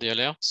trigger the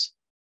alerts.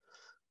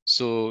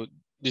 So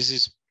this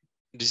is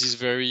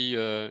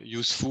very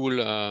useful.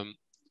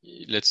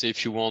 Let's say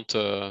if you want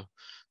to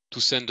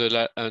send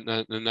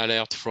an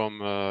alert from,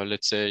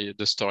 let's say,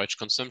 the storage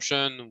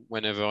consumption,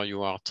 whenever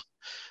you are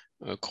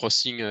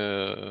crossing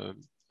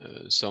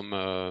some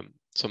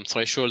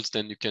thresholds,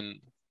 then you can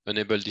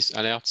enable these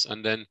alerts,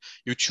 and then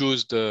you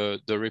choose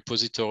the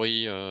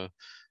repository.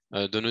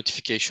 The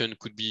notification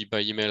could be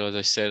by email, as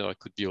I said, or it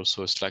could be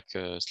also a Slack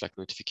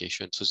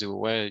notification. So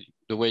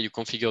the way you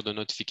configure the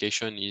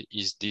notification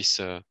is this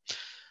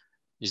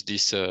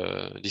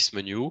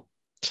menu.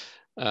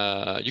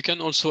 You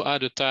can also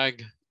add a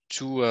tag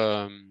to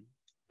an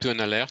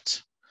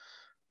alert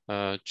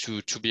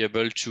to be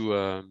able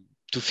to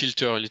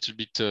filter a little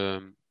bit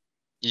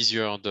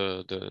easier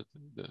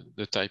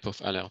the type of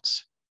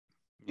alerts.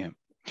 Yeah,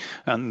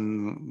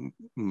 and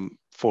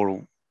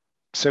for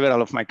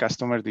several of my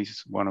customers, this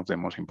is one of the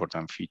most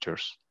important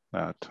features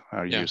that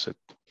are used.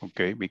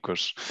 Okay,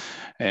 because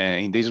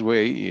in this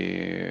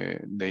way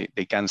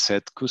they can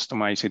set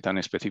customized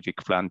and specific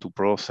plan to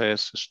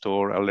process,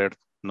 store, alert,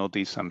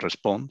 notice, and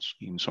response,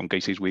 in some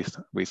cases with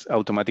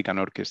automatic and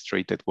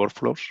orchestrated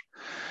workflows,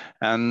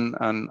 and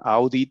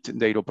audit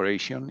their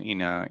operation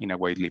in a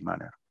widely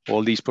manner.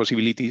 All these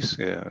possibilities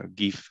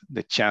give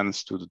the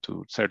chance to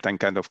certain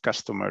kind of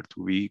customer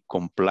to be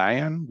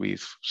compliant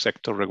with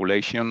sector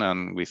regulation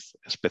and with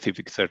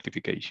specific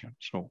certification.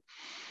 So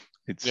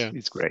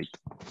it's great.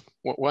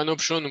 One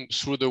option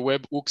through the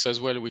webhooks as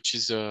well, which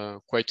is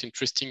quite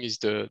interesting, is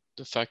the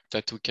fact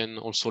that we can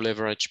also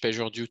leverage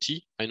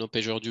PagerDuty. I know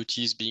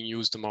PagerDuty is being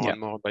used more and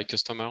more by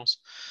customers.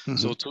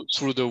 So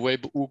through the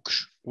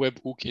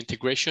webhook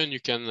integration, you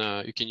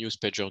can use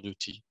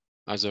PagerDuty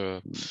as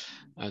a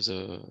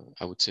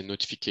I would say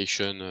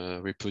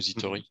notification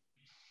repository.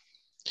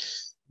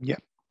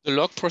 The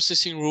log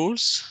processing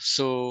rules.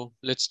 So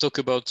let's talk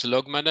about the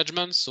log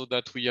management, so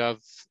that we have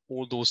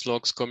all those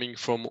logs coming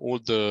from all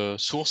the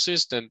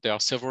sources. Then there are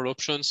several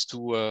options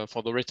to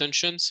for the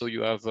retention. So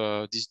you have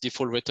these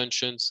default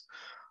retentions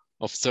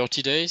of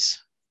 30 days,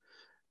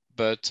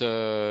 but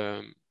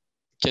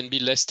can be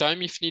less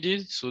time if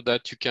needed, so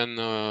that you can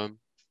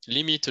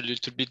limit a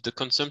little bit the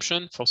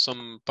consumption for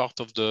some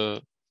part of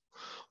the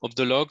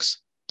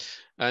logs.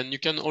 And you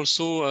can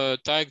also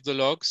tag the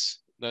logs.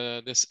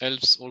 This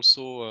helps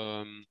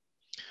also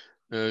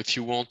if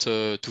you want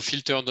to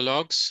filter the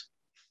logs.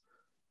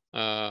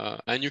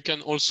 And you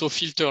can also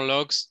filter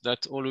logs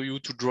that allow you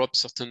to drop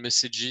certain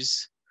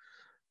messages,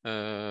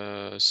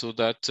 so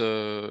that,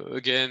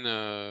 again,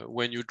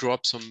 when you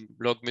drop some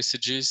log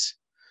messages,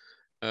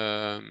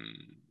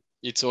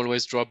 it's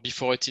always dropped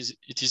before it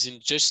is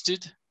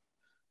ingested.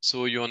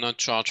 So you're not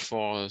charged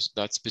for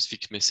that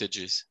specific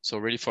messages. So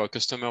really, for a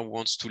customer who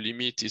wants to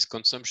limit his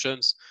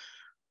consumptions,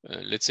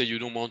 let's say you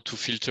don't want to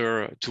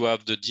filter to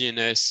have the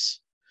DNS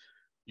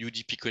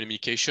UDP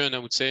communication, I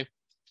would say,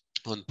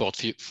 on port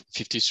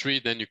 53,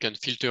 then you can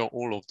filter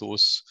all of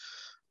those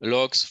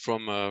logs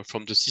from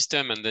the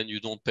system, and then you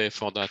don't pay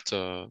for that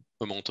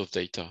amount of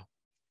data.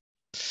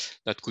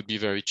 That could be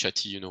very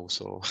chatty, you know.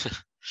 So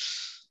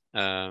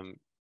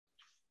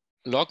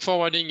log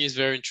forwarding is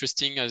very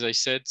interesting, as I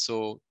said.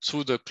 So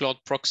through the cloud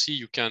proxy,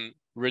 you can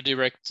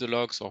redirect the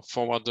logs or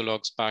forward the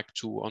logs back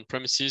to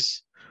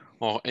on-premises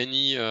or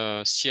any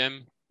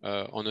CM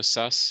on a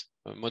SaaS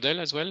model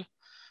as well.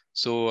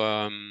 So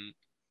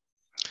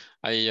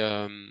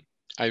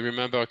I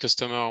remember a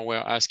customer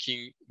were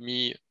asking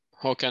me,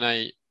 how can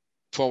I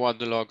forward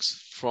the logs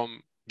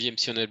from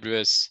VMC on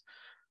AWS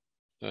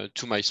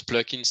to my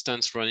Splunk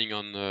instance running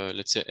on,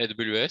 let's say,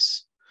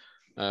 AWS,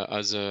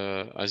 as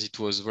it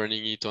was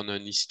running it on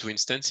an EC2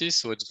 instances.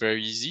 So it's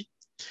very easy.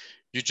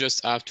 You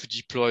just have to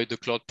deploy the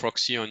cloud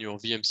proxy on your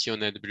VMC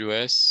on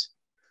AWS.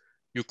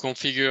 You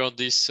configure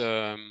this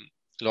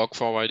log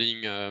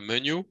forwarding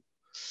menu.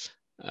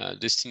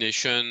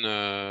 Destination,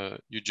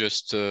 you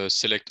just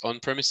select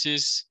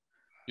on-premises,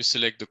 you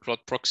select the cloud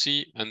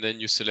proxy, and then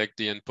you select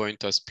the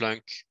endpoint as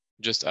Splunk.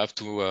 Just have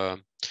to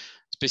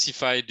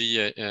specify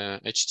the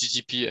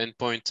HTTP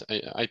endpoint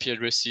IP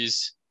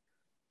addresses,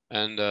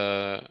 and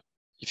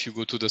if you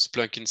go to the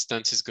Splunk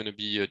instance, it's going to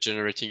be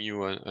generating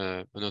you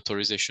an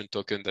authorization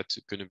token that's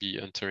going to be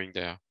entering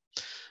there.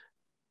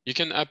 You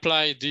can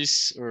apply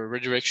this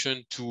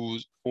redirection to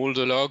all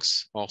the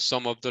logs or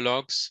some of the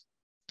logs,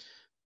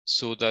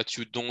 so that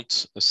you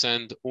don't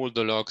send all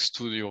the logs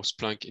to your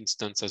Splunk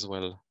instance as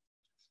well.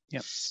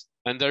 Yep.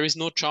 And there is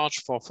no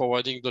charge for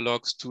forwarding the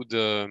logs to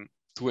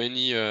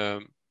any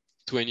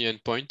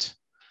endpoint.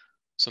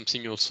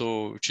 Something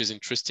also which is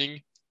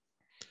interesting.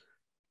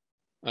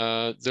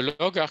 The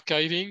log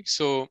archiving.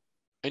 So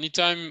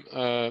anytime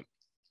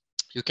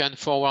you can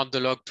forward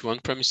the log to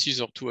on-premises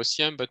or to a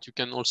CM, but you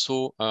can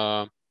also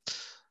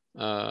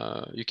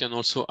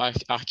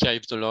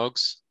archive the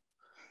logs.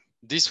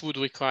 This would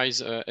require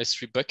a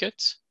S3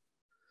 bucket,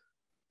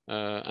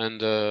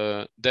 and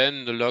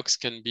then the logs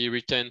can be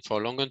retained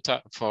for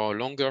a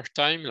longer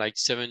time, like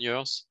 7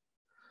 years.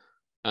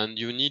 And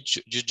you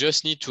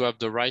just need to have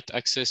the right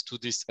access to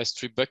this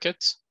S3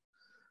 bucket.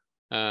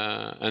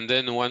 And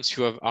then once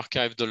you have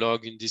archived the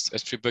log in this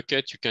S3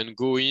 bucket, you can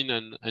go in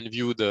and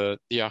view the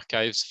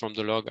archives from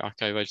the log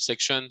archival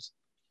sections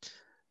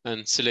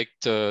and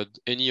select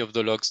any of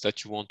the logs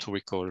that you want to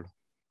recall.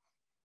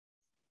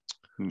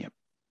 Yep.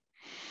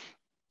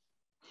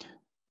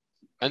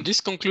 And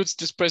this concludes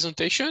this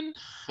presentation.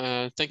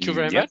 Thank you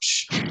very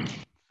much.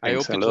 I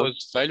hope it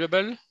was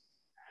valuable.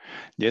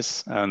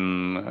 Yes,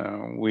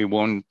 and we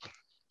want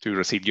to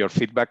receive your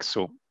feedback.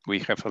 So we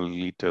have a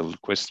little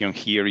question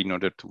here in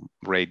order to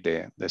rate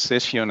the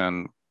session,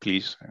 and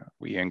please,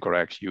 we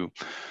encourage you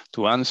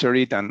to answer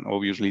it, and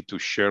obviously to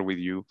share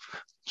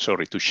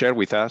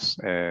with us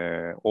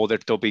other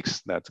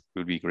topics that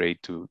would be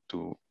great to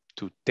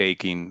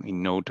take in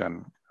note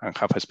and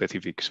have a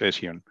specific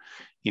session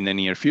in the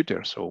near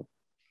future. So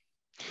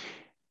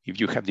if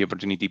you have the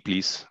opportunity,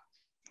 please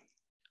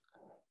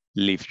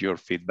leave your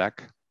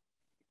feedback.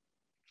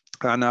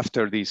 And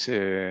after these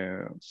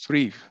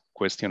 3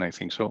 questions, I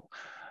think so,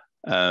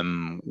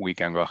 we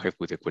can go ahead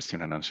with the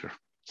question and answer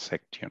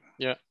section.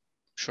 Yeah,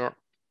 sure.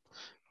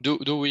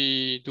 Do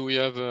we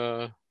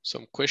have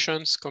some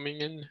questions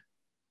coming in?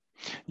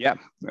 Yeah,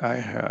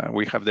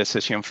 we have the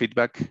session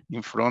feedback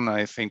in front.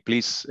 I think,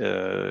 please,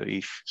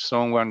 if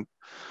someone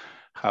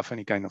have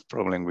any kind of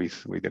problem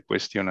with the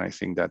question, I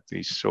think that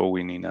is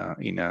showing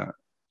in a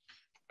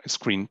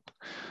screen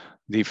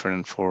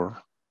different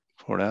for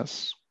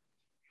us.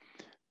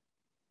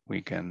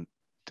 We can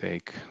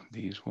take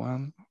this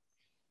one.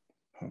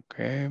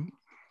 Okay.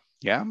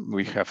 Yeah,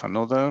 we have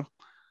another.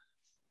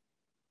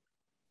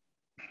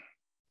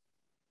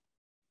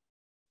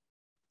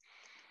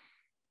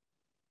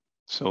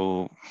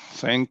 So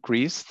thank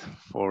Chris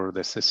for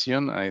the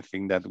session. I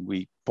think that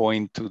we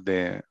point to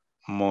the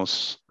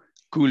most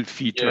cool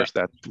features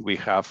that we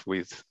have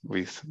with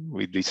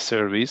this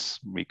service,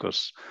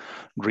 because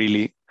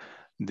really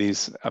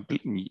this,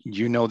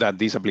 you know, that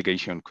this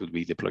application could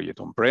be deployed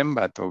on-prem,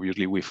 but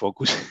obviously we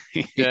focus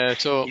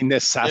in the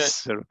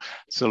SaaS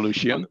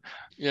solution.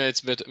 Yeah,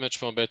 it's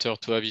much more better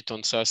to have it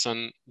on SaaS.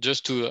 And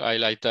just to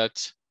highlight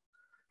that,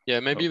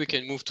 maybe we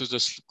can move to the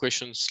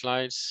question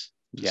slides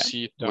to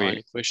see if there are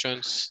any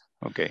questions.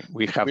 Okay,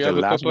 we have the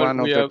last one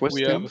of the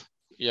question.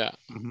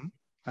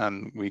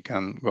 And we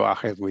can go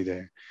ahead with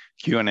the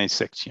Q&A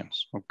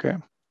sections, okay?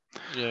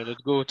 Yeah,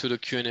 let's go to the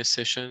Q&A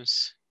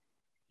sessions.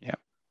 Yeah,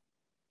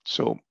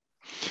 so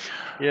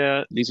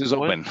this is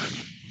open.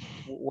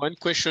 One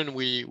question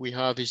we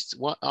have is,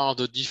 what are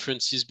the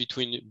differences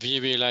between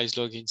vRealize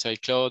Log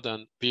Inside Cloud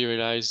and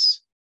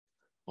vRealize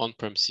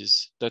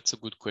on-premises? That's a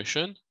good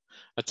question.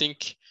 I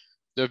think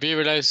the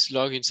vRealize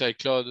Log Inside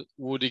Cloud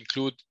would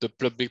include the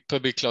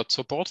public cloud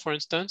support, for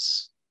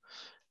instance.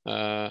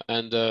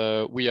 And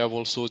we have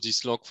also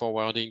this log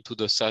forwarding to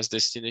the SaaS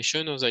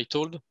destination, as I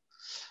told,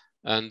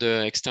 and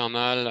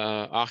external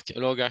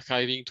log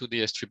archiving to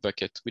the S3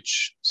 bucket,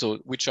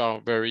 which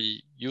are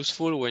very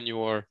useful when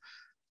you are,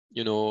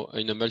 in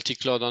a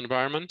multi-cloud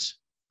environment.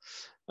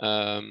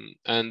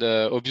 And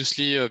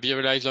obviously,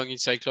 vRealize Log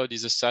Inside Cloud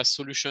is a SaaS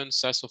solution,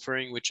 SaaS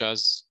offering, which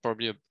has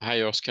probably a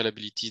higher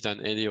scalability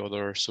than any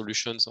other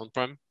solutions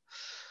on-prem.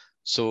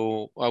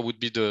 So that would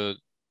be the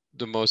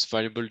most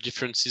valuable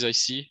differences I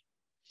see.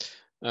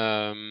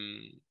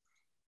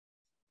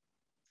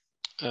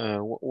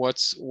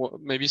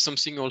 Maybe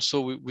something also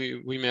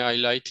we may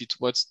highlight it.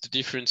 What's the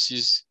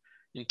differences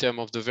in terms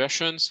of the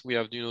versions? We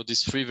have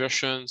these free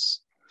versions,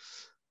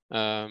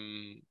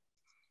 and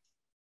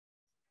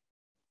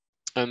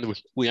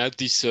we have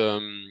this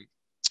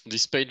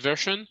this paid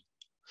version.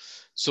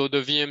 So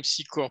the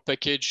VMC core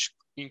package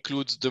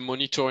includes the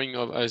monitoring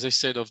of, as I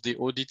said, of the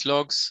audit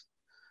logs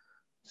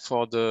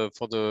for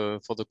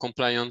the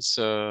compliance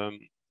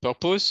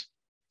purpose,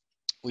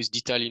 with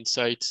detailed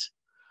insights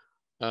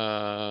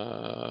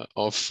into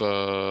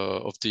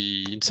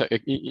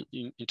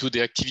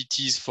the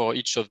activities for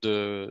each of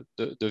the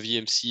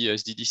VMC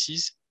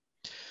SDDCs.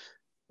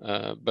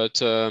 But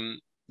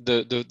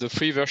the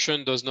free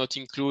version does not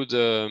include,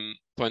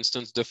 for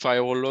instance, the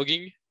firewall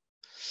logging,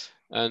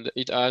 and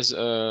it has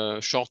a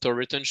shorter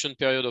retention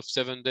period of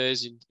 7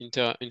 days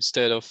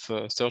instead of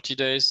 30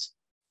 days.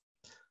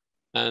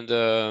 And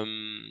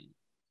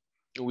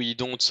we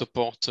don't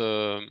support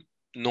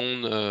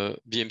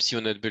non-VMC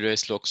on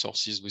AWS log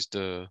sources with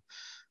the,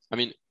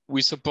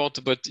 we support,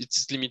 but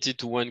it's limited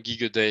to 1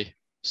 gig a day.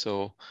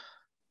 So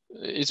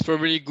it's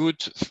probably good.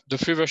 The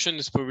free version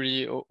is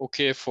probably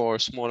okay for a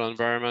small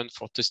environment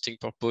for testing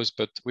purpose,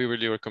 but we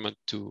really recommend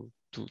to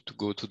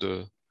go to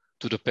the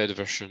paid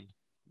version.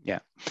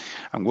 Yeah,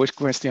 and which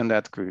question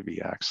that could be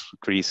asked,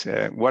 Chris?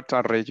 What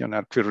are regions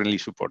are currently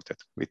supported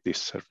with this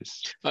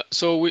service?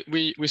 So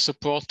we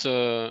support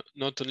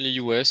not only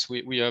US.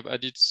 We have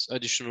added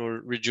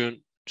additional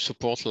region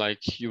support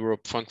like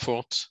Europe,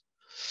 Frankfurt,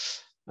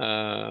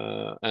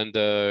 and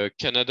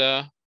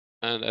Canada,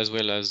 and as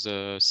well as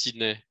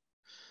Sydney,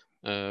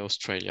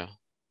 Australia.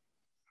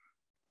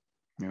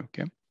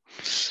 Okay.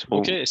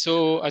 Okay,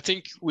 so I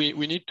think we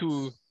need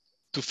to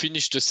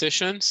finish the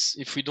sessions.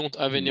 If we don't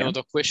have any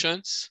other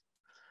questions,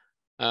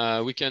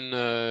 we can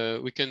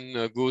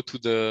go to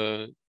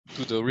the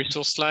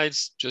resource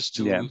slides just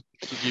to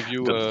give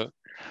you.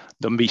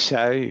 Don't be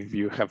shy. If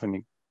you have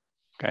any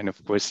kind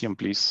of question,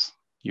 please.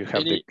 You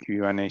have the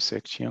Q&A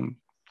section.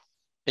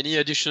 Any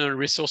additional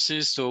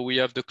resources? So we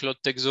have the Cloud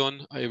Tech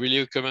Zone. I really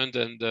recommend,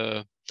 and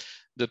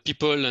the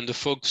people and the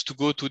folks to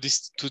go to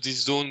this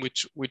zone,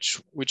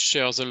 which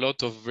shares a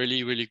lot of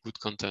really good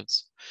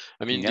contents.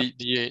 I mean,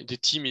 the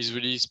team is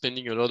really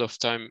spending a lot of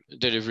time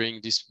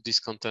delivering this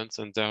content,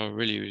 and they are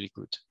really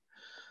good.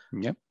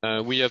 Yep.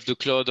 We have the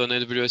Cloud on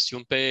AWS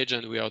homepage,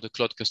 and we are the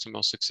Cloud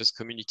Customer Success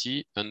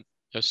community. And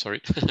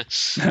sorry,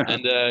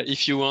 and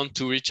if you want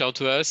to reach out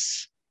to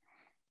us,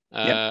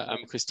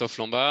 I'm Christophe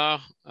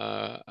Lombard.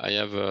 I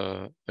have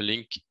a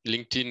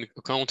LinkedIn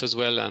account as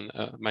well, and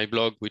my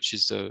blog, which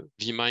is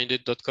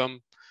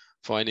vminded.com,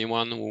 for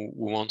anyone who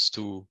wants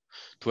to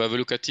have a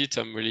look at it.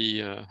 I'm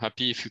really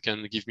happy if you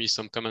can give me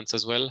some comments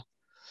as well.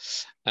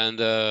 And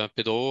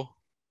Pedro,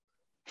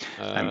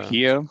 I'm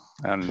here,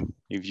 and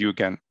if you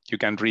can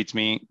reach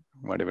me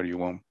whatever you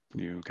want.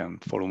 You can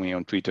follow me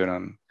on Twitter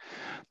and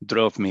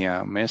drop me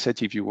a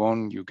message if you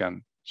want. You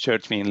can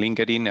search me in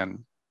LinkedIn,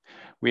 and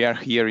we are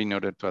here in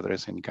order to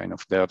address any kind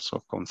of doubts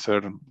or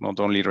concern, not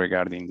only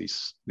regarding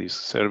this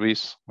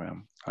service.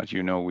 As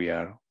you know,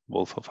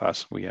 both of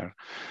us, we are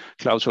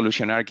cloud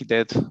solution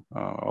architect.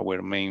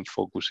 Our main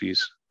focus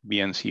is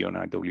VNC on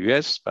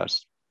AWS, but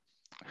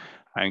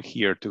I'm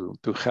here to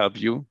help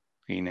you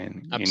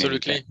in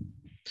absolutely.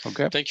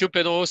 Okay. Thank you,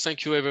 Pedro.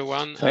 Thank you,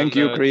 everyone. Thank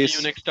you, Chris. See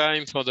you next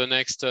time for the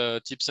next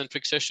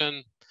tip-centric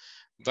session.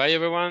 Bye,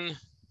 everyone.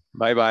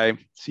 Bye-bye.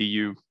 See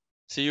you.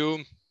 See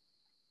you.